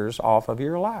 years off of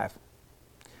your life.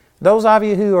 Those of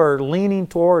you who are leaning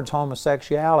towards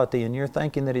homosexuality and you're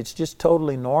thinking that it's just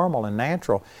totally normal and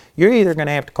natural, you're either going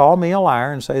to have to call me a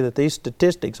liar and say that these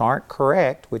statistics aren't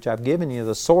correct, which I've given you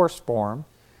the source for them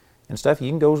and stuff. You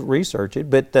can go research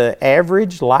it, but the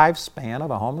average lifespan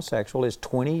of a homosexual is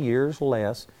 20 years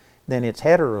less than its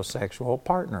heterosexual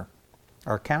partner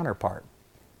or counterpart.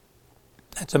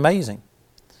 That's amazing.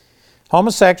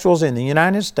 Homosexuals in the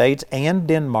United States and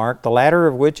Denmark, the latter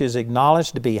of which is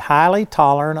acknowledged to be highly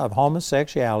tolerant of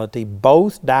homosexuality,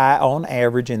 both die on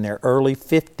average in their early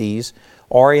 50s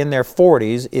or in their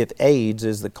 40s if AIDS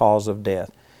is the cause of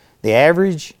death. The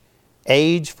average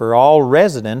age for all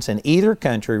residents in either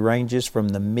country ranges from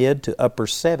the mid to upper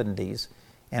 70s.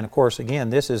 And of course,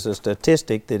 again, this is a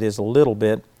statistic that is a little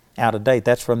bit out of date.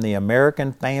 That's from the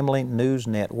American Family News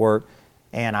Network,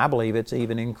 and I believe it's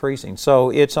even increasing. So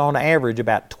it's on average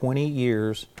about 20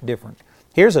 years different.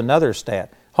 Here's another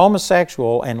stat.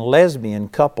 Homosexual and lesbian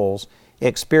couples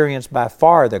experience by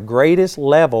far the greatest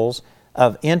levels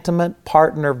of intimate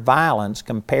partner violence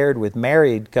compared with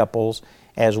married couples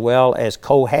as well as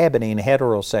cohabiting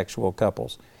heterosexual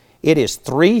couples. It is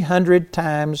 300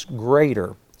 times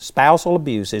greater. Spousal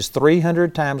abuse is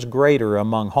 300 times greater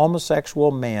among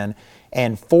homosexual men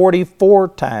and 44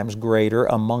 times greater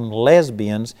among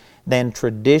lesbians than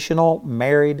traditional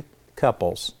married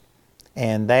couples.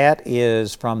 And that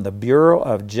is from the Bureau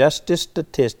of Justice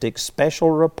Statistics Special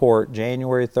Report,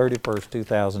 January 31st,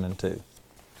 2002.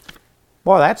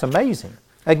 Boy, that's amazing.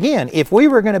 Again, if we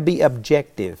were going to be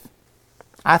objective,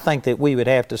 I think that we would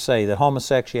have to say that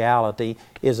homosexuality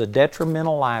is a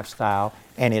detrimental lifestyle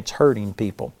and it's hurting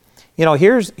people. You know,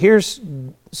 here's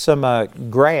some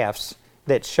graphs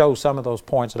that show some of those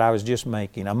points that I was just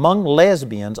making. Among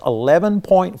lesbians,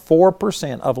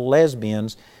 11.4% of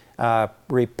lesbians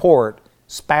report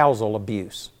spousal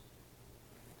abuse.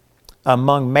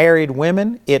 Among married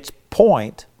women, it's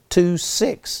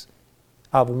 0.26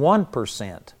 of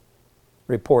 1%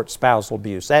 report spousal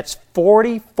abuse. That's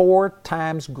 44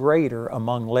 times greater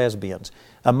among lesbians.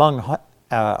 Among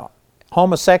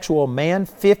homosexual men,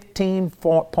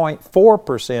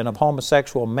 15.4% of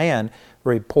homosexual men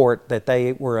report that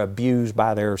they were abused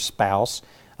by their spouse.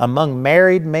 Among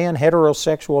married men,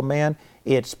 heterosexual men,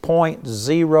 it's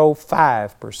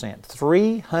 0.05%,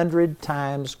 300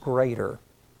 times greater.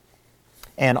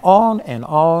 And on and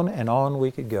on and on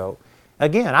we could go.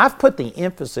 Again, I've put the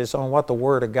emphasis on what the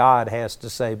Word of God has to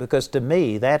say because to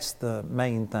me, that's the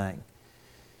main thing.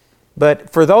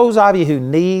 But for those of you who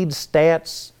need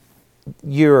stats,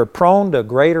 you're prone to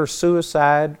greater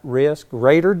suicide risk,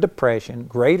 greater depression,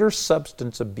 greater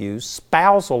substance abuse,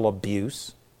 spousal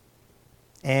abuse,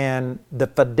 and the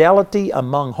fidelity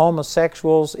among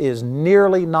homosexuals is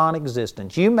nearly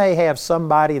non-existent. You may have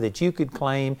somebody that you could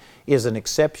claim is an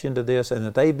exception to this and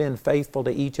that they've been faithful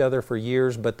to each other for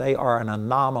years, but they are an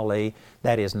anomaly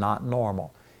that is not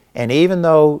normal. And even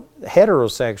though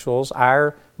heterosexuals,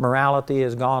 our morality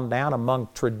has gone down among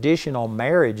traditional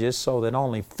marriages so that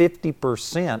only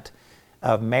 50%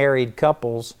 of married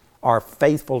couples are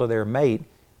faithful to their mate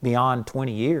beyond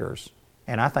 20 years.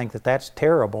 And I think that that's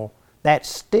terrible. That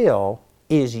still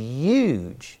is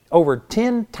huge, over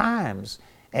 10 times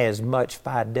as much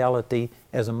fidelity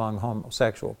as among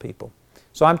homosexual people.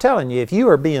 So I'm telling you, if you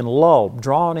are being lulled,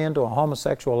 drawn into a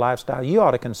homosexual lifestyle, you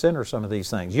ought to consider some of these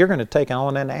things. You're going to take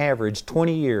on an average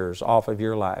 20 years off of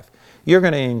your life. You're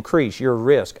going to increase your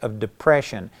risk of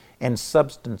depression and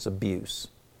substance abuse.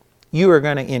 You are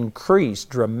going to increase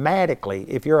dramatically,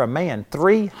 if you're a man,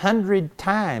 300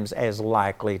 times as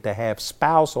likely to have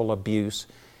spousal abuse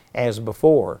as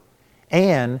before.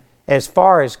 And as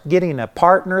far as getting a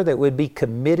partner that would be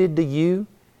committed to you,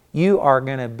 you are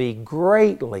going to be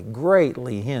greatly,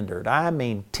 greatly hindered. I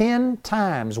mean, 10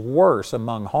 times worse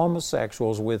among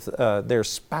homosexuals with their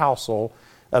spousal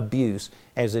abuse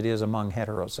as it is among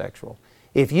heterosexual.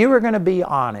 If you are going to be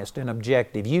honest and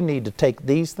objective, you need to take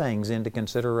these things into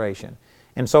consideration.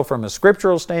 And so from a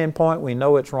scriptural standpoint, we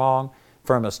know it's wrong.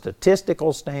 From a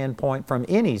statistical standpoint, from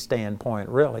any standpoint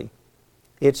really,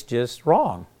 it's just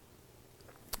wrong.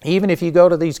 Even if you go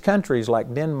to these countries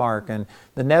like Denmark and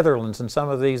the Netherlands and some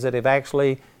of these that have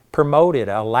actually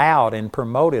allowed and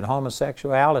promoted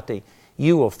homosexuality,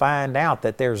 you will find out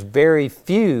that there's very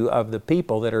few of the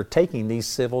people that are taking these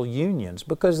civil unions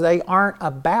because they aren't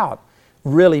about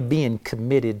really being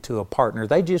committed to a partner.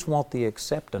 They just want the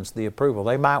acceptance, the approval.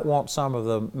 They might want some of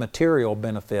the material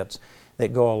benefits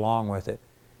that go along with it.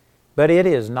 But it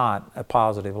is not a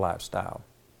positive lifestyle.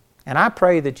 And I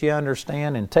pray that you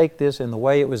understand and take this in the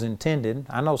way it was intended.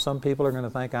 I know some people are going to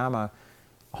think I'm a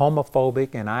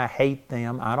homophobic and I hate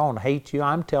them. I don't hate you.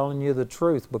 I'm telling you the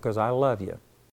truth because I love you.